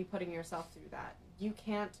shouldn't be putting yourself through that. You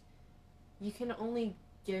can only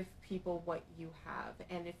give people what you have,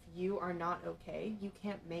 and if you are not okay, you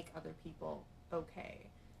can't make other people okay.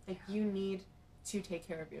 Like, you need to take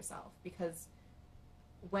care of yourself, because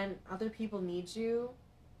when other people need you,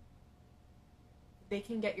 they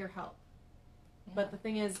can get your help. Yeah. But the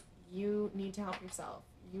thing is, you need to help yourself.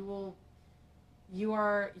 You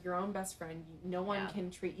are your own best friend. No one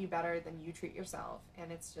can treat you better than you treat yourself,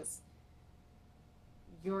 and it's just,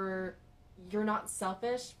 you're not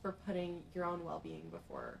selfish for putting your own well-being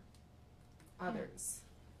before others.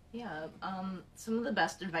 Yeah. Some of the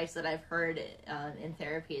best advice that I've heard in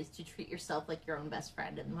therapy is to treat yourself like your own best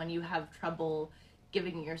friend. And when you have trouble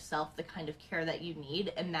giving yourself the kind of care that you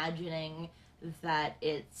need, imagining that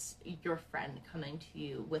it's your friend coming to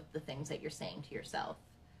you with the things that you're saying to yourself.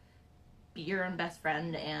 Be your own best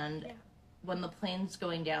friend, and when the plane's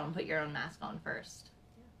going down, put your own mask on first.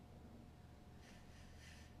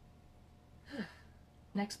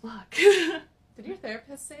 Next block. Did your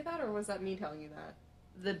therapist say that, or was that me telling you that?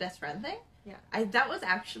 The best friend thing? Yeah. I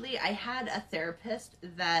had a therapist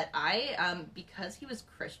that because he was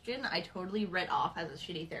Christian, I totally read off as a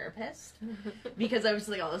shitty therapist. Because I was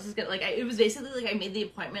like, oh, this is good. Like, it was basically like I made the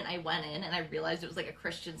appointment, I went in, and I realized it was like a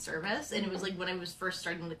Christian service. And it was like when I was first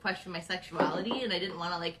starting to question my sexuality, and I didn't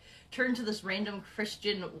want to like turn to this random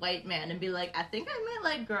Christian white man and be like, I think I might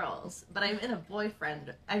like girls, but I'm in a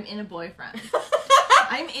boyfriend.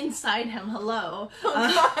 I'm inside him. Hello.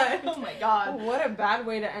 Oh, God. Oh my God. What a bad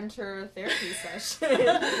way to enter a therapy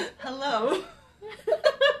session. Hello.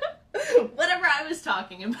 Whatever I was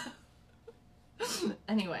talking about.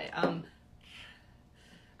 Anyway,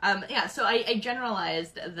 so I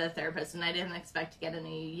generalized the therapist, and I didn't expect to get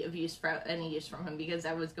any use from him, because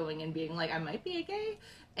I was going in being like, I might be a gay,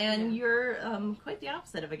 and you're quite the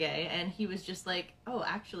opposite of a gay. And he was just like, oh,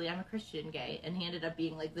 actually, I'm a Christian gay. And he ended up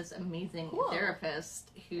being like this amazing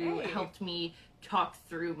therapist who helped me talk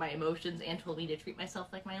through my emotions and told me to treat myself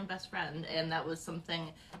like my own best friend. And that was something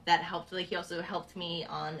that helped. Like, he also helped me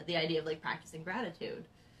on the idea of like practicing gratitude.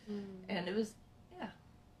 And it was,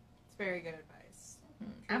 it's very good advice.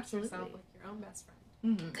 Treat Absolutely. yourself like your own best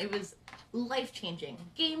friend. It was life-changing,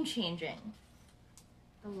 game-changing.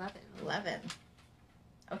 11.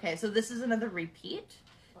 Okay, so this is another repeat.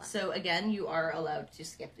 Wow. So again, you are allowed to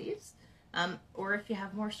skip these. Or if you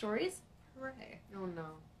have more stories, hooray. Oh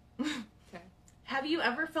no. Okay. Have you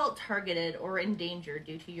ever felt targeted or in danger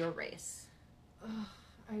due to your race?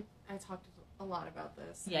 I talked a lot about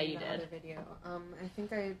this. Yeah, in you the did. Other video. I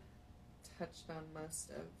think I touched on most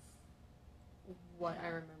of what I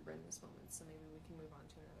remember in this moment, so maybe we can move on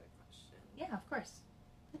to another question. Yeah, of course.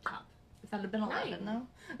 The top. If that had been 11, no?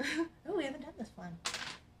 Oh, we haven't done this one.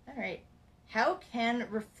 All right. How can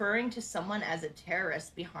referring to someone as a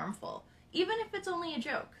terrorist be harmful, even if it's only a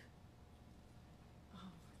joke? Oh,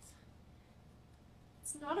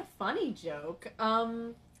 it's not a funny joke.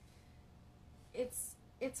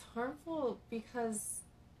 It's harmful because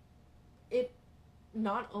it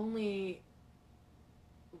not only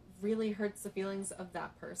really hurts the feelings of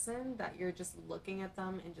that person, that you're just looking at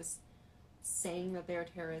them and just saying that they're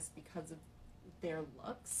terrorists because of their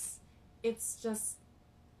looks. It's just,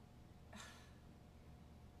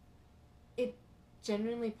 it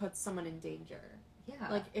genuinely puts someone in danger.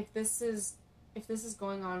 Yeah. Like if this is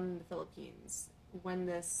going on in the Philippines, when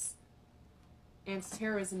this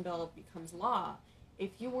anti-terrorism bill becomes law, if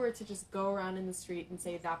you were to just go around in the street and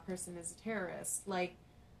say that person is a terrorist, like,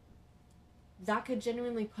 that could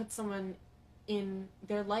genuinely put someone in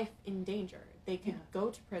their life in danger. They could go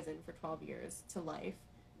to prison for 12 years to life.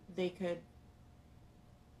 They could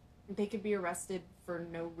be arrested for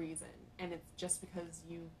no reason, and it's just because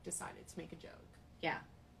you decided to make a joke. Yeah.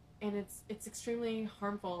 And it's extremely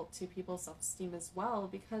harmful to people's self-esteem as well,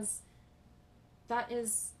 because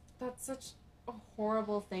that's such a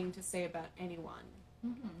horrible thing to say about anyone.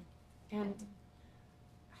 Mm-hmm. And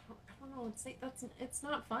I don't know. It's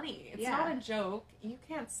not funny. It's Yeah. not a joke. You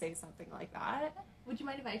can't say something like that. Would you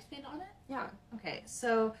mind if I expand on it? Yeah. Okay,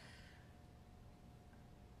 so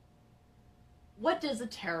what does a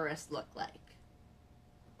terrorist look like?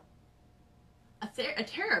 A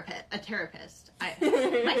therapist.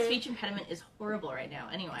 My speech impediment is horrible right now.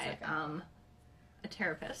 Anyway, okay. A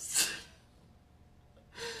therapist.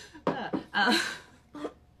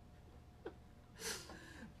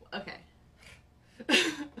 Okay.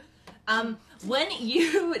 When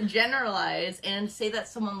you generalize and say that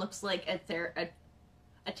someone looks like a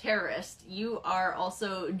terrorist, you are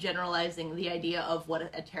also generalizing the idea of what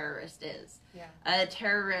a terrorist is. Yeah. A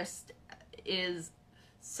terrorist is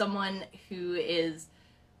someone who is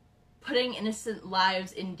putting innocent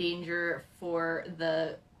lives in danger for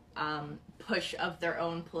the push of their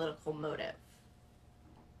own political motive.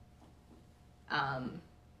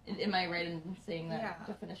 Am I right in saying that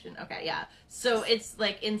definition? Okay, yeah. So it's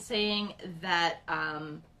like in saying that,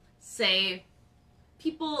 say,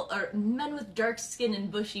 people or men with dark skin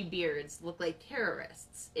and bushy beards look like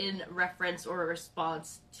terrorists in reference or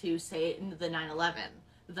response to, say, the 9/11.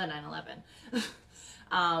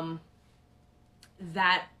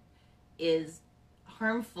 That is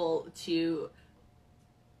harmful to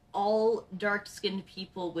all dark-skinned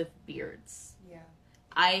people with beards. Yeah.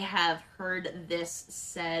 I have heard this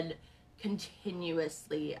said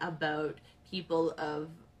continuously about people of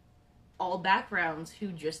all backgrounds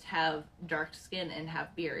who just have dark skin and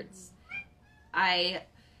have beards. I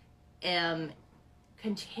am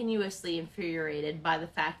continuously infuriated by the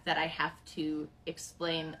fact that I have to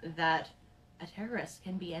explain that a terrorist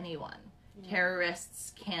can be anyone. Yeah.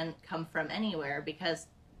 Terrorists can come from anywhere because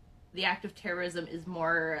the act of terrorism is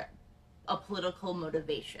more a political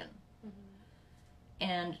motivation.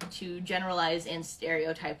 And to generalize and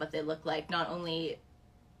stereotype what they look like, not only,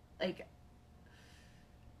 like,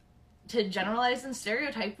 to generalize and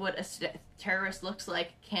stereotype what a terrorist looks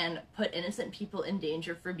like can put innocent people in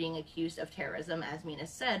danger for being accused of terrorism, as Mina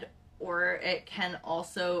said, or it can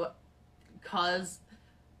also cause,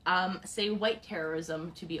 say, white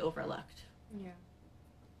terrorism to be overlooked. Yeah.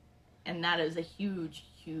 And that is a huge,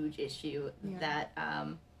 huge issue that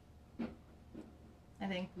I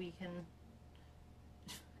think we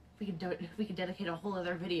could dedicate a whole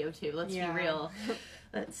other video to. Let's be real.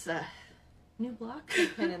 Let's new block.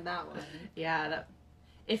 Pin in that one. Yeah.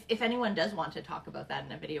 If anyone does want to talk about that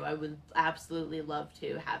in a video, I would absolutely love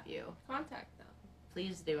to have you contact them.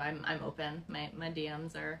 Please do. I'm open. My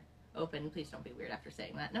DMs are open. Please don't be weird after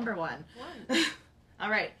saying that. Number one.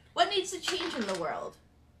 All right. What needs to change in the world?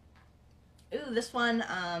 Ooh, this one.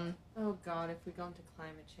 Oh God, if we go into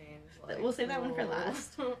climate change, we'll save that one for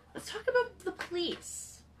last. Let's talk about the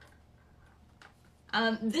police.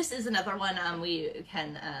 This is another one we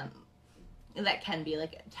can that can be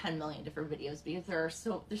like 10 million different videos because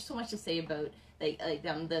there's so much to say about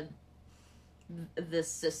the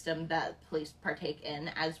system that police partake in,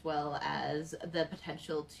 as well as the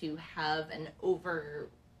potential to have an over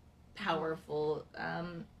powerful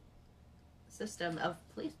system of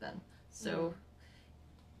policemen. So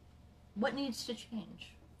what needs to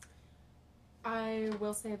change? I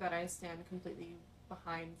will say that I stand completely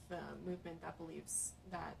behind the movement that believes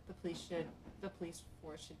that the police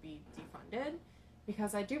force should be defunded,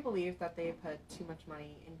 because I do believe that they put too much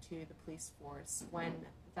money into the police force when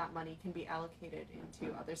that money can be allocated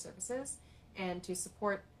into other services and to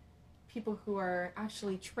support people who are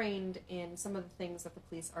actually trained in some of the things that the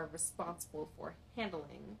police are responsible for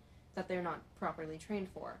handling that they're not properly trained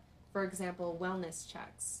for. For example, wellness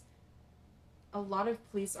checks. A lot of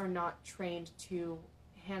police are not trained to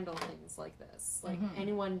handle things like this. Like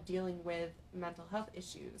anyone dealing with mental health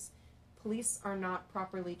issues, police are not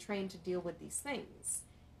properly trained to deal with these things.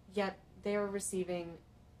 Yet they are receiving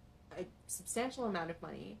a substantial amount of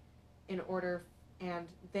money and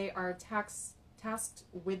they are tasked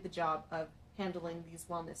with the job of handling these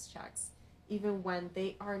wellness checks, even when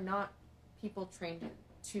they are not people trained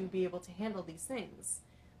to be able to handle these things.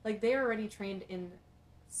 Like, they are already trained in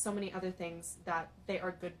so many other things that they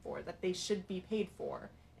are good for, that they should be paid for.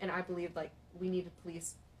 And I believe, like, we need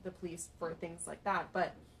the police for things like that.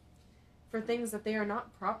 But for things that they are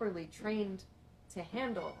not properly trained to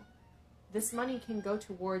handle, this money can go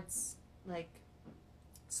towards, like,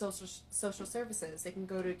 social services. They can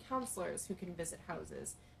go to counselors who can visit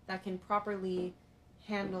houses that can properly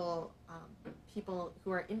handle people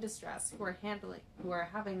who are in distress, who are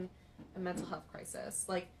having a mental health crisis.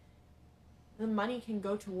 Like, the money can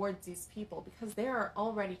go towards these people because they are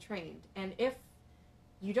already trained. And if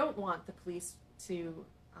you don't want the police to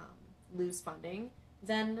lose funding,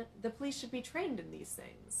 then the police should be trained in these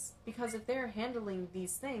things. Because if they're handling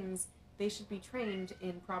these things, they should be trained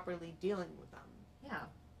in properly dealing with them. Yeah.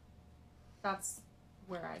 That's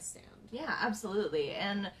where I stand. Yeah, absolutely.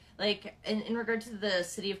 And, like, in regard to the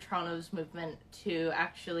City of Toronto's movement to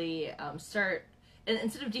actually start,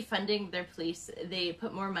 instead of defunding their police, they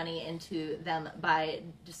put more money into them by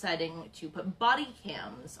deciding to put body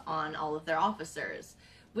cams on all of their officers,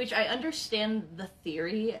 which I understand the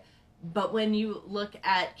theory, but when you look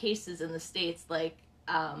at cases in the States, like,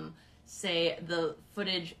 say, the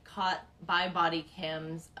footage caught by body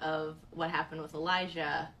cams of what happened with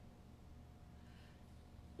Elijah,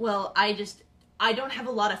 well, I don't have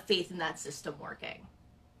a lot of faith in that system working.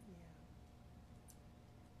 Yeah.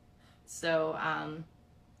 So,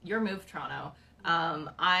 your move, Toronto.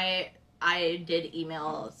 I did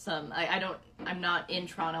email some. I'm not in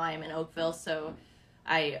Toronto. I am in Oakville, so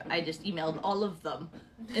I just emailed all of them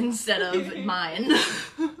instead of mine.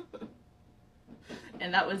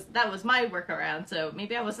 And that was my workaround. So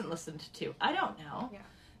maybe I wasn't listened to. I don't know.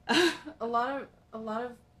 Yeah. a lot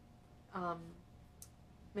of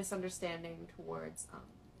misunderstanding towards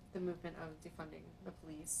the movement of defunding the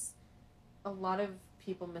police. A lot of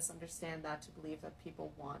people misunderstand that to believe that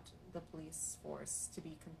people want the police force to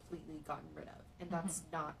be completely gotten rid of, and that's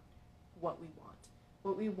not what we want.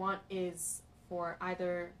 What we want is for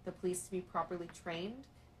either the police to be properly trained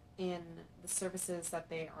in the services that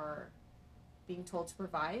they are being told to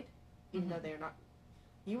provide, even though they're not.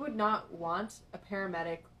 You would not want a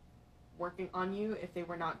paramedic working on you if they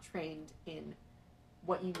were not trained in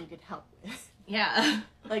what you needed help with. Yeah.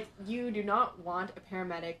 Like, you do not want a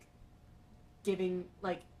paramedic giving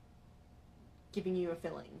you a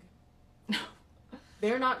filling.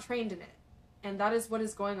 They're not trained in it. And that is what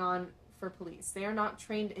is going on for police. They are not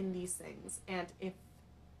trained in these things. And if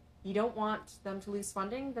you don't want them to lose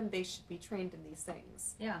funding, then they should be trained in these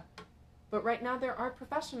things. Yeah. But right now there are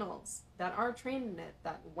professionals that are trained in it,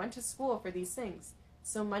 that went to school for these things.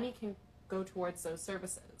 So money can go towards those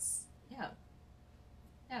services. Yeah.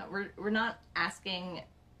 Yeah, we're not asking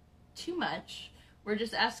too much. We're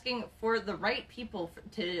just asking for the right people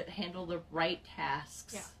to handle the right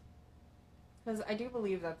tasks. Yeah. Because I do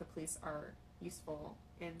believe that the police are useful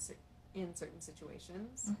in certain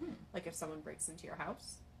situations. Like, if someone breaks into your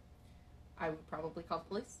house, I would probably call the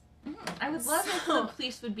police. I would love if the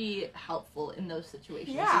police would be helpful in those situations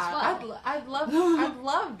as yeah, well. I'd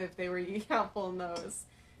love if they were helpful in those.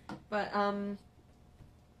 But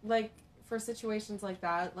like, for situations like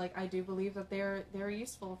that, like, I do believe that they're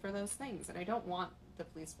useful for those things, and I don't want the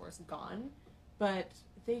police force gone, but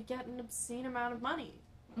they get an obscene amount of money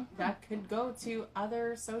that could go to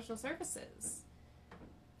other social services.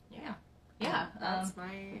 Yeah. That's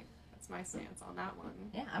my stance on that one.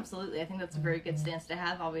 Yeah, absolutely. I think that's a very good stance to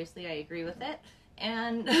have. Obviously, I agree with it.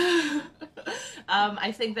 And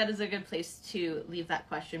I think that is a good place to leave that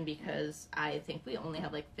question, because I think we only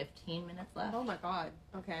have like 15 minutes left. Oh my god.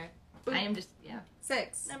 Okay. I am just,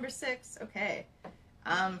 6. Number 6, okay.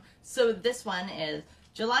 So this one is,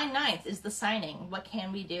 July 9th is the signing. What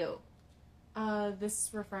can we do? This is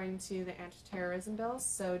referring to the anti-terrorism bill.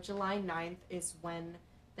 So July 9th is when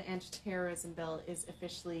the anti-terrorism bill is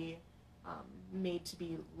officially made to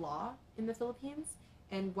be law in the Philippines.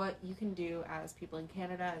 And what you can do as people in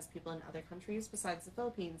Canada, as people in other countries besides the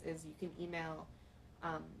Philippines, is you can email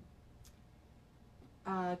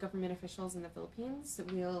government officials in the Philippines.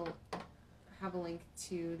 We'll have a link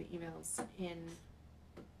to the emails in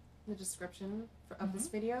the description of this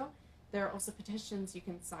video. There are also petitions you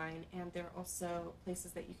can sign, and there are also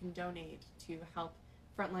places that you can donate to help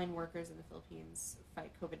frontline workers in the Philippines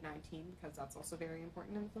fight COVID-19, because that's also very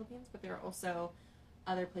important in the Philippines. But there are also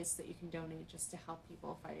other places that you can donate just to help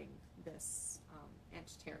people fighting this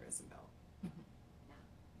anti-terrorism bill.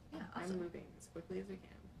 Yeah, awesome. I'm moving as quickly as we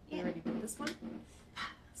can. You already did this one?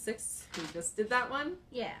 6. We just did that one.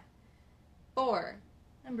 Yeah. 4.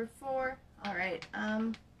 Number 4. All right.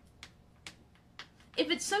 If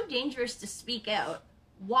it's so dangerous to speak out,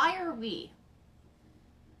 why are we?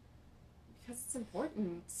 Because it's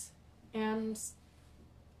important. And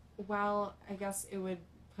while I guess it would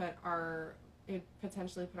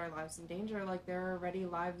potentially put our lives in danger, like, there are already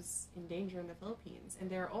lives in danger in the Philippines, and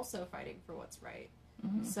they're also fighting for what's right.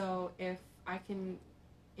 Mm-hmm. So if I can,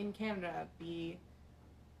 in Canada, be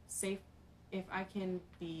safe, if I can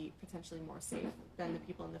be potentially more safe than the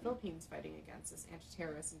people in the Philippines fighting against this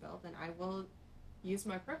anti-terrorism bill, then I will use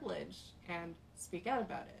my privilege and speak out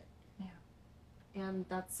about it. Yeah. And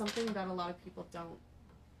that's something that a lot of people don't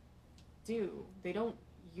do. They don't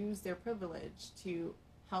use their privilege to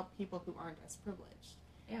help people who aren't as privileged.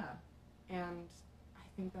 Yeah. And I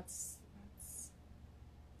think that's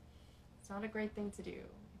it's not a great thing to do.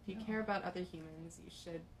 If you care about other humans, you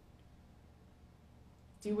should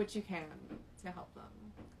do what you can to help them.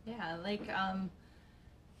 Yeah, like,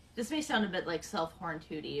 this may sound a bit like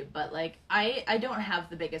self-horn-tooty, but, like, I don't have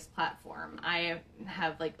the biggest platform. I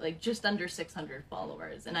have, like just under 600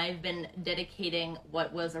 followers, and I've been dedicating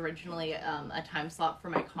what was originally a time slot for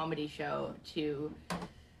my comedy show to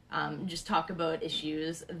just talk about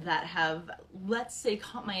issues that have, let's say,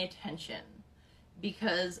 caught my attention.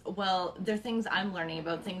 Because, well, they're things I'm learning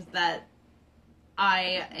about, things that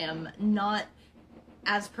I am not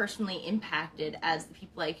as personally impacted as the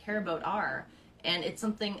people I care about are. And it's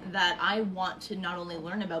something that I want to not only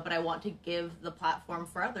learn about, but I want to give the platform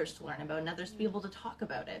for others to learn about and others to be able to talk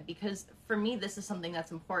about it. Because for me, this is something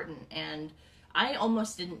that's important. And I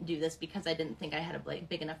almost didn't do this because I didn't think I had a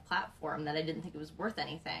big enough platform, that I didn't think it was worth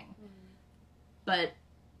anything. But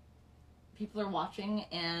people are watching,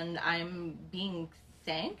 and I'm being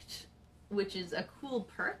thanked, which is a cool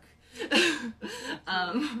perk.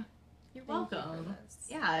 You're welcome.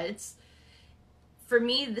 Yeah, it's, for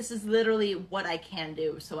me, this is literally what I can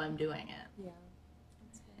do, so I'm doing it. Yeah.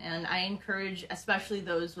 And I encourage, especially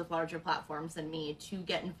those with larger platforms than me, to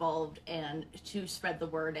get involved and to spread the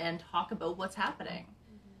word and talk about what's happening.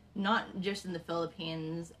 Mm-hmm. Not just in the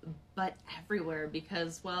Philippines, but everywhere,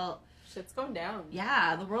 because, well, shit's going down.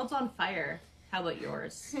 Yeah, the world's on fire. How about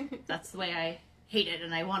yours? That's the way I hate it,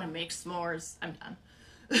 and I want to make s'mores. I'm done.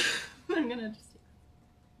 I'm gonna just...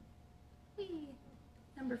 Whee.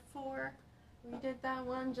 Number 4. We did that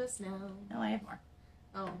one just now. No, I have more.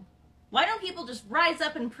 Oh. Why don't people just rise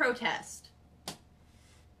up and protest?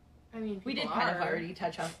 I mean, we did kind of already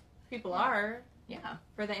touch on. People are. Yeah.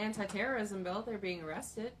 For the anti-terrorism bill, they're being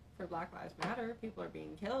arrested. For Black Lives Matter, people are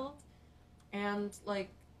being killed. And, like,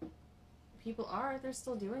 they're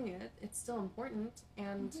still doing it. It's still important.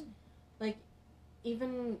 And, like,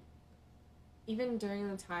 even during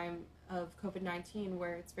the time of COVID-19,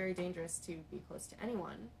 where it's very dangerous to be close to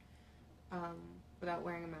anyone, without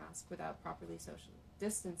wearing a mask, without properly social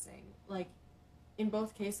distancing, like, in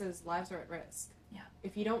both cases, lives are at risk. Yeah.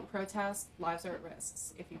 If you don't protest, lives are at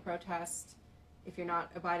risk. If you protest, if you're not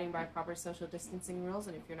abiding by proper social distancing rules,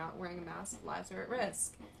 and if you're not wearing a mask, lives are at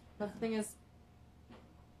risk. But the thing is,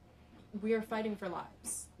 we are fighting for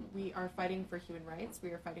lives. We are fighting for human rights.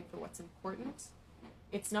 We are fighting for what's important.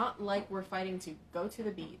 It's not like we're fighting to go to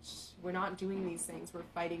the beach. We're not doing these things. We're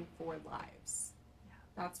fighting for lives.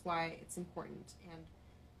 Yeah. That's why it's important. And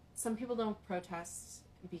some people don't protest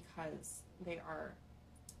because they are,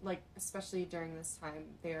 like, especially during this time,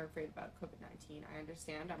 they are afraid about COVID-19. I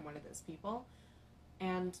understand. I'm one of those people.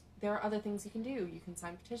 And there are other things you can do. You can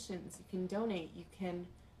sign petitions. You can donate. You can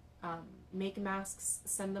make masks,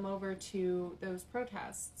 send them over to those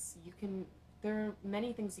protests. There are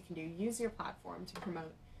many things you can do. Use your platform to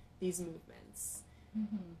promote these movements.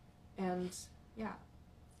 Mm-hmm. And, yeah.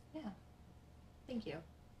 Yeah. Thank you.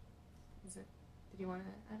 Did you want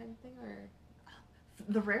to add anything, or?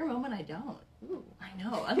 The rare moment I don't. Ooh. I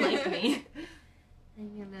know, unlike me.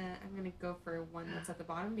 I'm gonna go for one that's at the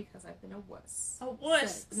bottom because I've been a wuss. A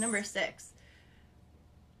wuss. 6. Number 6.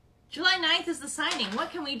 July 9th is the signing.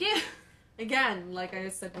 What can we do? again, like I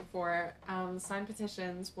said before, sign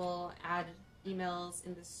petitions. We'll add emails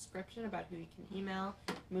in the description about who you can email.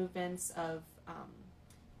 Movements of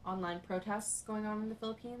online protests going on in the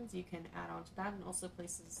Philippines, you can add on to that, and also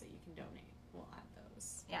places that you can donate. We'll add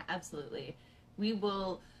those. Yeah, absolutely. We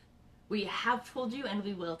have told you, and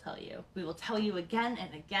we will tell you. We will tell you again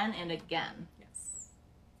and again and again. Yes.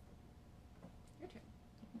 Your turn.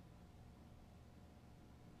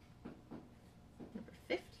 Number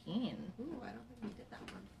 15. Ooh, I don't think we did that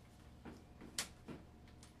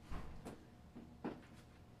one.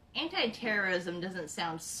 Anti-terrorism doesn't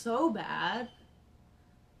sound so bad.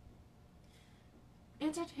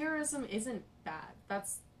 Anti-terrorism isn't bad.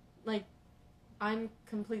 That's, like, I'm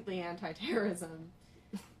completely anti-terrorism.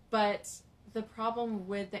 But the problem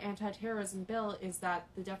with the anti-terrorism bill is that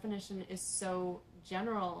the definition is so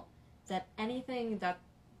general that anything that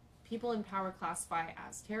people in power classify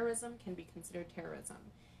as terrorism can be considered terrorism.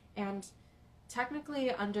 And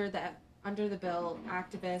technically under the bill,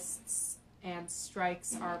 activists and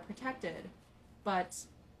strikes are protected, but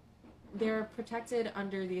they're protected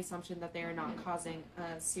under the assumption that they are not causing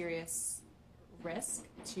a serious risk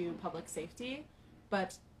to public safety.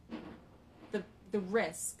 But the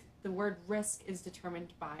word risk is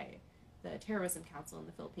determined by the Terrorism Council in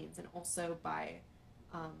the Philippines and also by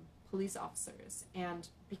police officers. And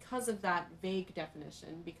because of that vague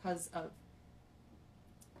definition, because of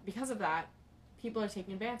that, people are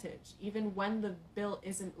taking advantage. Even when the bill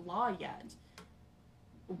isn't law yet,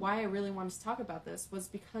 why I really wanted to talk about this was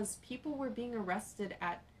because people were being arrested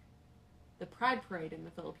at the Pride Parade in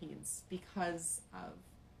the Philippines because of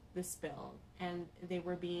this bill, and they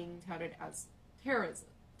were being touted as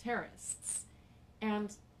terrorists.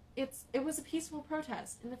 And it was a peaceful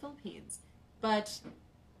protest in the Philippines, but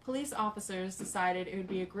police officers decided it would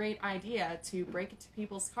be a great idea to break into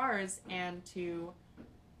people's cars and to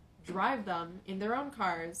drive them in their own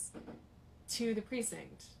cars to the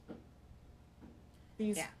precinct.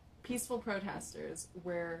 These peaceful protesters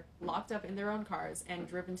were locked up in their own cars and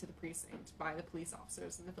driven to the precinct by the police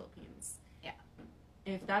officers in the Philippines. Yeah.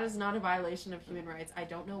 If that is not a violation of human rights, I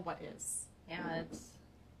don't know what is. Yeah, it's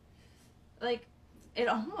like, it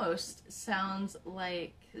almost sounds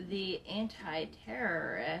like the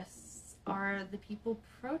anti-terrorists are the people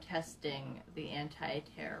protesting the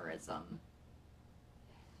anti-terrorism.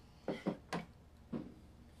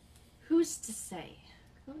 Who's to say?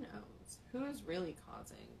 Who knows? Who is really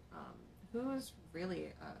causing, who is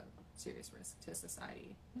really a serious risk to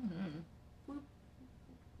society? Mm-hmm.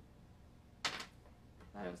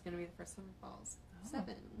 Thought it was going to be the first one that falls.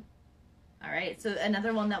 7. All right, so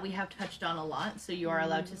another one that we have touched on a lot, so you are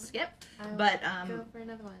allowed to skip. Go for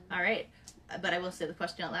another one. All right, but I will say the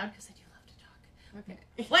question out loud because I do love to talk.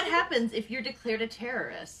 Okay. What happens if you're declared a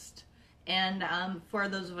terrorist? And for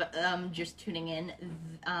those just tuning in,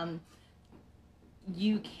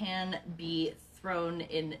 you can be thrown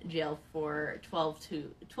in jail for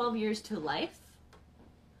 12 years to life.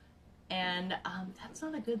 And that's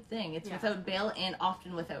not a good thing. It's without bail and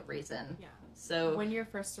often without reason. Yeah. So when you're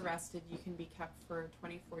first arrested, you can be kept for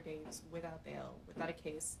 24 days without bail, without a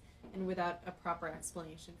case, and without a proper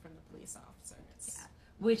explanation from the police officers. Yeah.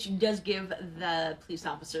 Which does give the police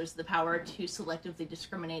officers the power to selectively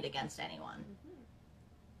discriminate against anyone.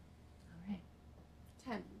 Mm-hmm. All right.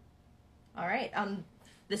 10. All right.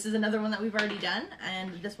 This is another one that we've already done,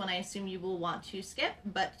 and this one I assume you will want to skip.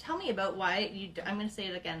 But tell me about why you. I'm going to say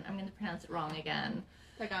it again. I'm going to pronounce it wrong again.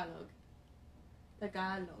 Tagalog.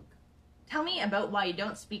 Tell me about why you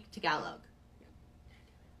don't speak Tagalog.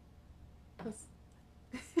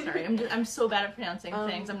 Sorry, I'm so bad at pronouncing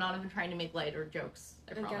things. I'm not even trying to make light or jokes.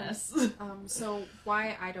 I promise. So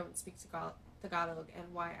why I don't speak Tagalog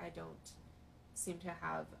and why I don't seem to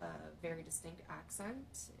have a very distinct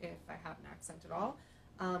accent, if I have an accent at all,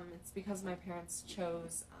 it's because my parents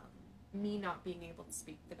chose me not being able to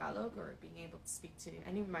speak Tagalog or being able to speak to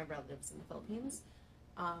any of my relatives in the Philippines,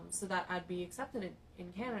 so that I'd be accepted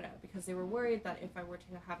in Canada, because they were worried that if I were to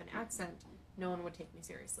have an accent, no one would take me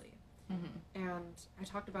seriously. Mm-hmm. And I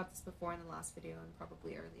talked about this before in the last video and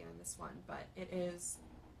probably earlier in this one, but it is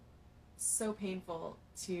so painful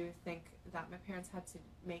to think that my parents had to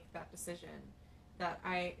make that decision, that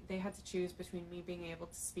they had to choose between me being able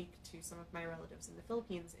to speak to some of my relatives in the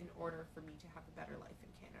Philippines in order for me to have a better life in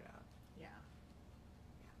Canada. Yeah.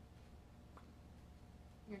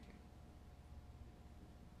 Your turn.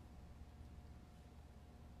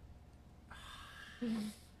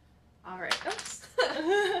 All right. Oops.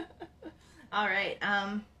 All right.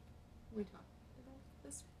 We talked about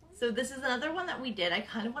this one? So this is another one that we did. I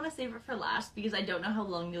kind of want to save it for last because I don't know how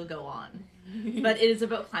long you'll go on. but it is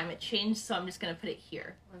about climate change, so I'm just going to put it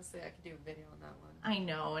here. Honestly, I could do a video on that one. I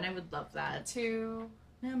know, and I would love that. 2.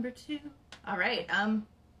 Number 2. All right.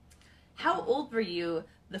 How old were you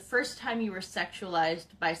the first time you were sexualized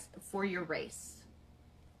for your race?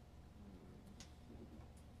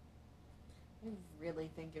 I really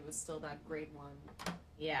think it was still that grade 1.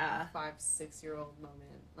 Yeah. 5-6-year-old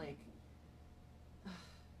moment.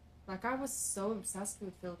 Like I was so obsessed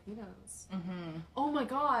with Filipinos. Mm-hmm. Oh my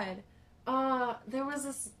god. There was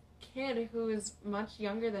this kid who was much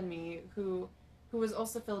younger than me who was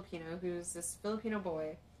also Filipino, who's this Filipino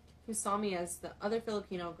boy who saw me as the other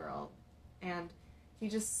Filipino girl, and he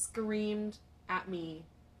just screamed at me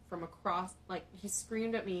from across, like, he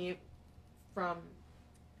screamed at me from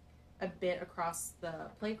a bit across the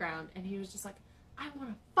playground, and he was just like, I want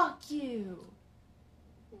to fuck you.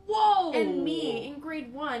 Whoa! And me, in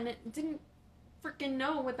grade 1, didn't freaking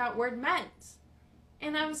know what that word meant.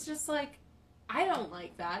 And I was just like, I don't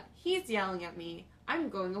like that. He's yelling at me. I'm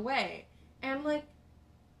going away. And, like,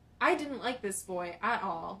 I didn't like this boy at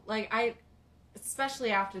all. Like,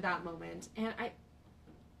 especially after that moment. And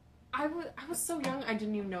I was so young, I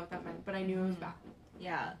didn't even know what that meant, but I knew it was bad.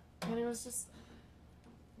 Yeah. And it was just...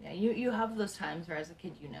 Yeah, you have those times where as a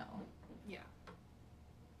kid you know. Yeah.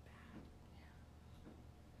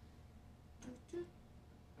 Bad.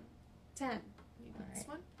 10. You got this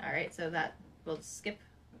one? Alright, so that, we'll skip.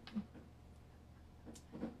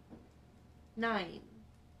 9.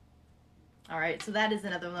 Alright, so that is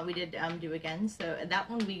another one that we did do again. So that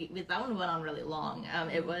one that one went on really long.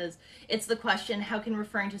 It's the question, how can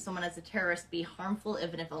referring to someone as a terrorist be harmful,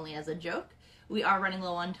 even if only as a joke? We are running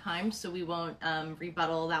low on time, so we won't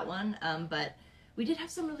rebuttal that one. But we did have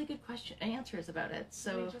some really good answers about it.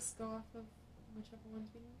 So Can we just go off of whichever ones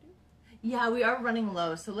we didn't do? yeah, we are running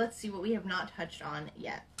low, so let's see what we have not touched on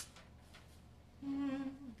yet.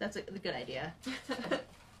 That's a good idea.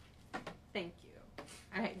 Thank you.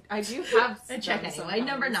 I do have A check anyway.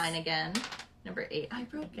 Number 9 again. Number 8. I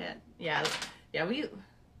broke it. Yeah, we...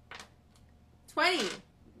 20.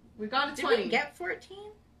 We got a Did 20. we get 14?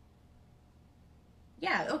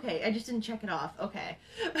 Yeah, okay. I just didn't check it off. Okay.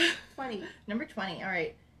 20. Number 20. All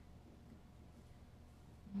right.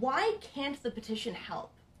 Why can't the petition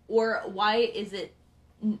help? Or why is it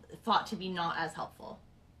thought to be not as helpful?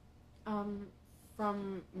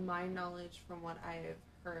 From my knowledge, from what I've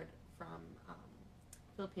heard from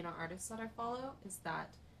Filipino artists that I follow, is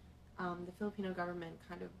that the Filipino government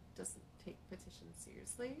kind of doesn't take petitions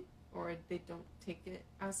seriously, or they don't take it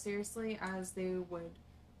as seriously as they would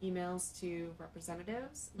emails to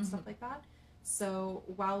representatives and stuff like that. So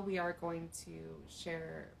while we are going to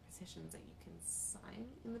share petitions that you can sign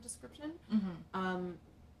in the description,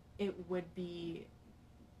 it would be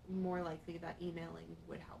more likely that emailing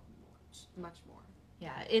would help much more.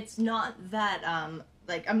 Yeah, it's not that,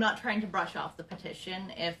 I'm not trying to brush off the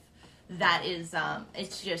petition if that is,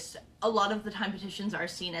 it's just, a lot of the time petitions are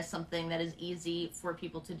seen as something that is easy for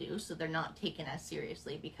people to do, so they're not taken as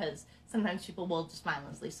seriously, because sometimes people will just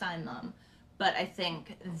mindlessly sign them. But I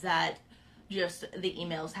think that just the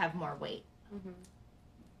emails have more weight.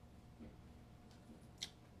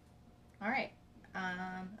 All right.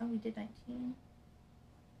 We did 19.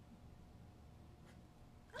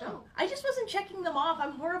 Oh, I just wasn't checking them off.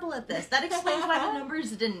 I'm horrible at this. That explains why the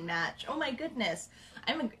numbers didn't match. Oh my goodness.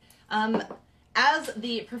 As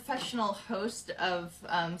the professional host of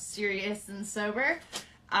Serious and Sober,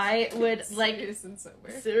 I would like... Serious and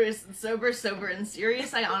Sober. Serious and Sober, Sober and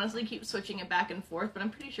Serious. I honestly keep switching it back and forth, but I'm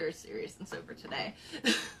pretty sure it's Serious and Sober today.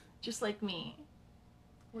 Just like me.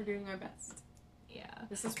 We're doing our best. Yeah.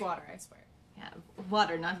 This is water, I swear. Yeah,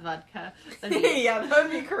 water, not vodka. Yeah, that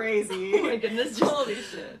would be crazy. Oh my goodness. Holy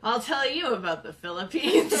shit. I'll tell you about the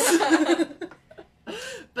Philippines.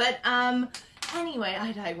 But, anyway,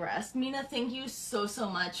 I digress. Mina, thank you so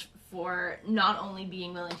much for not only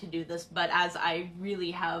being willing to do this, but as I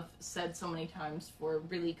really have said so many times, for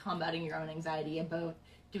really combating your own anxiety about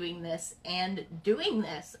doing this and doing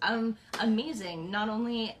this. Amazing. Not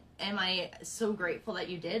only am I so grateful that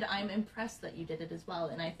you did, I'm impressed that you did it as well,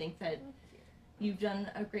 and I think that you've done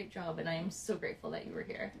a great job, and I am so grateful that you were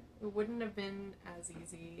here. It wouldn't have been as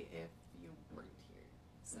easy if you weren't here.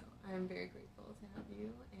 So I'm very grateful to have you,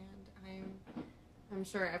 and I'm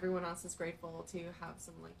sure everyone else is grateful to have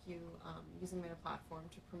someone like you using their platform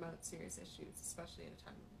to promote serious issues, especially at a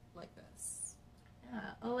time like this. Yeah,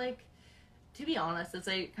 well, to be honest, as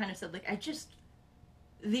I kind of said,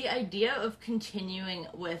 the idea of continuing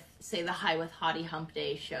with, say, the High with Hottie Hump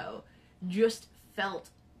Day show just felt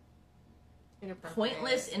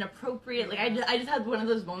pointless, inappropriate. Like I just had one of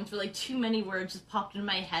those moments where like too many words just popped in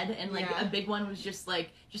my head, and like a big one was just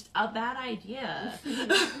like just a bad idea.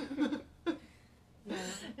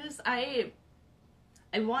 Just I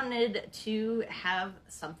wanted to have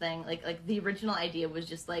something like the original idea was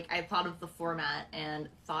just like I thought of the format and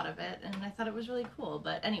thought of it, and I thought it was really cool.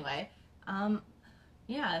 But anyway,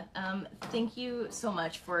 thank you so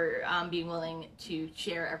much for being willing to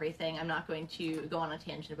share everything. I'm not going to go on a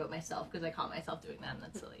tangent about myself because I caught myself doing that, and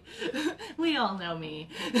that's silly. We all know me.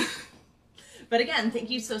 But again, thank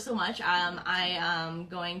you so much. I am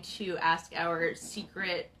going to ask our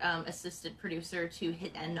secret assistant producer to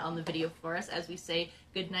hit end on the video for us as we say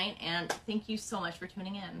good night, and thank you so much for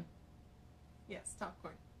tuning in. Yes,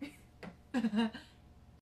 popcorn.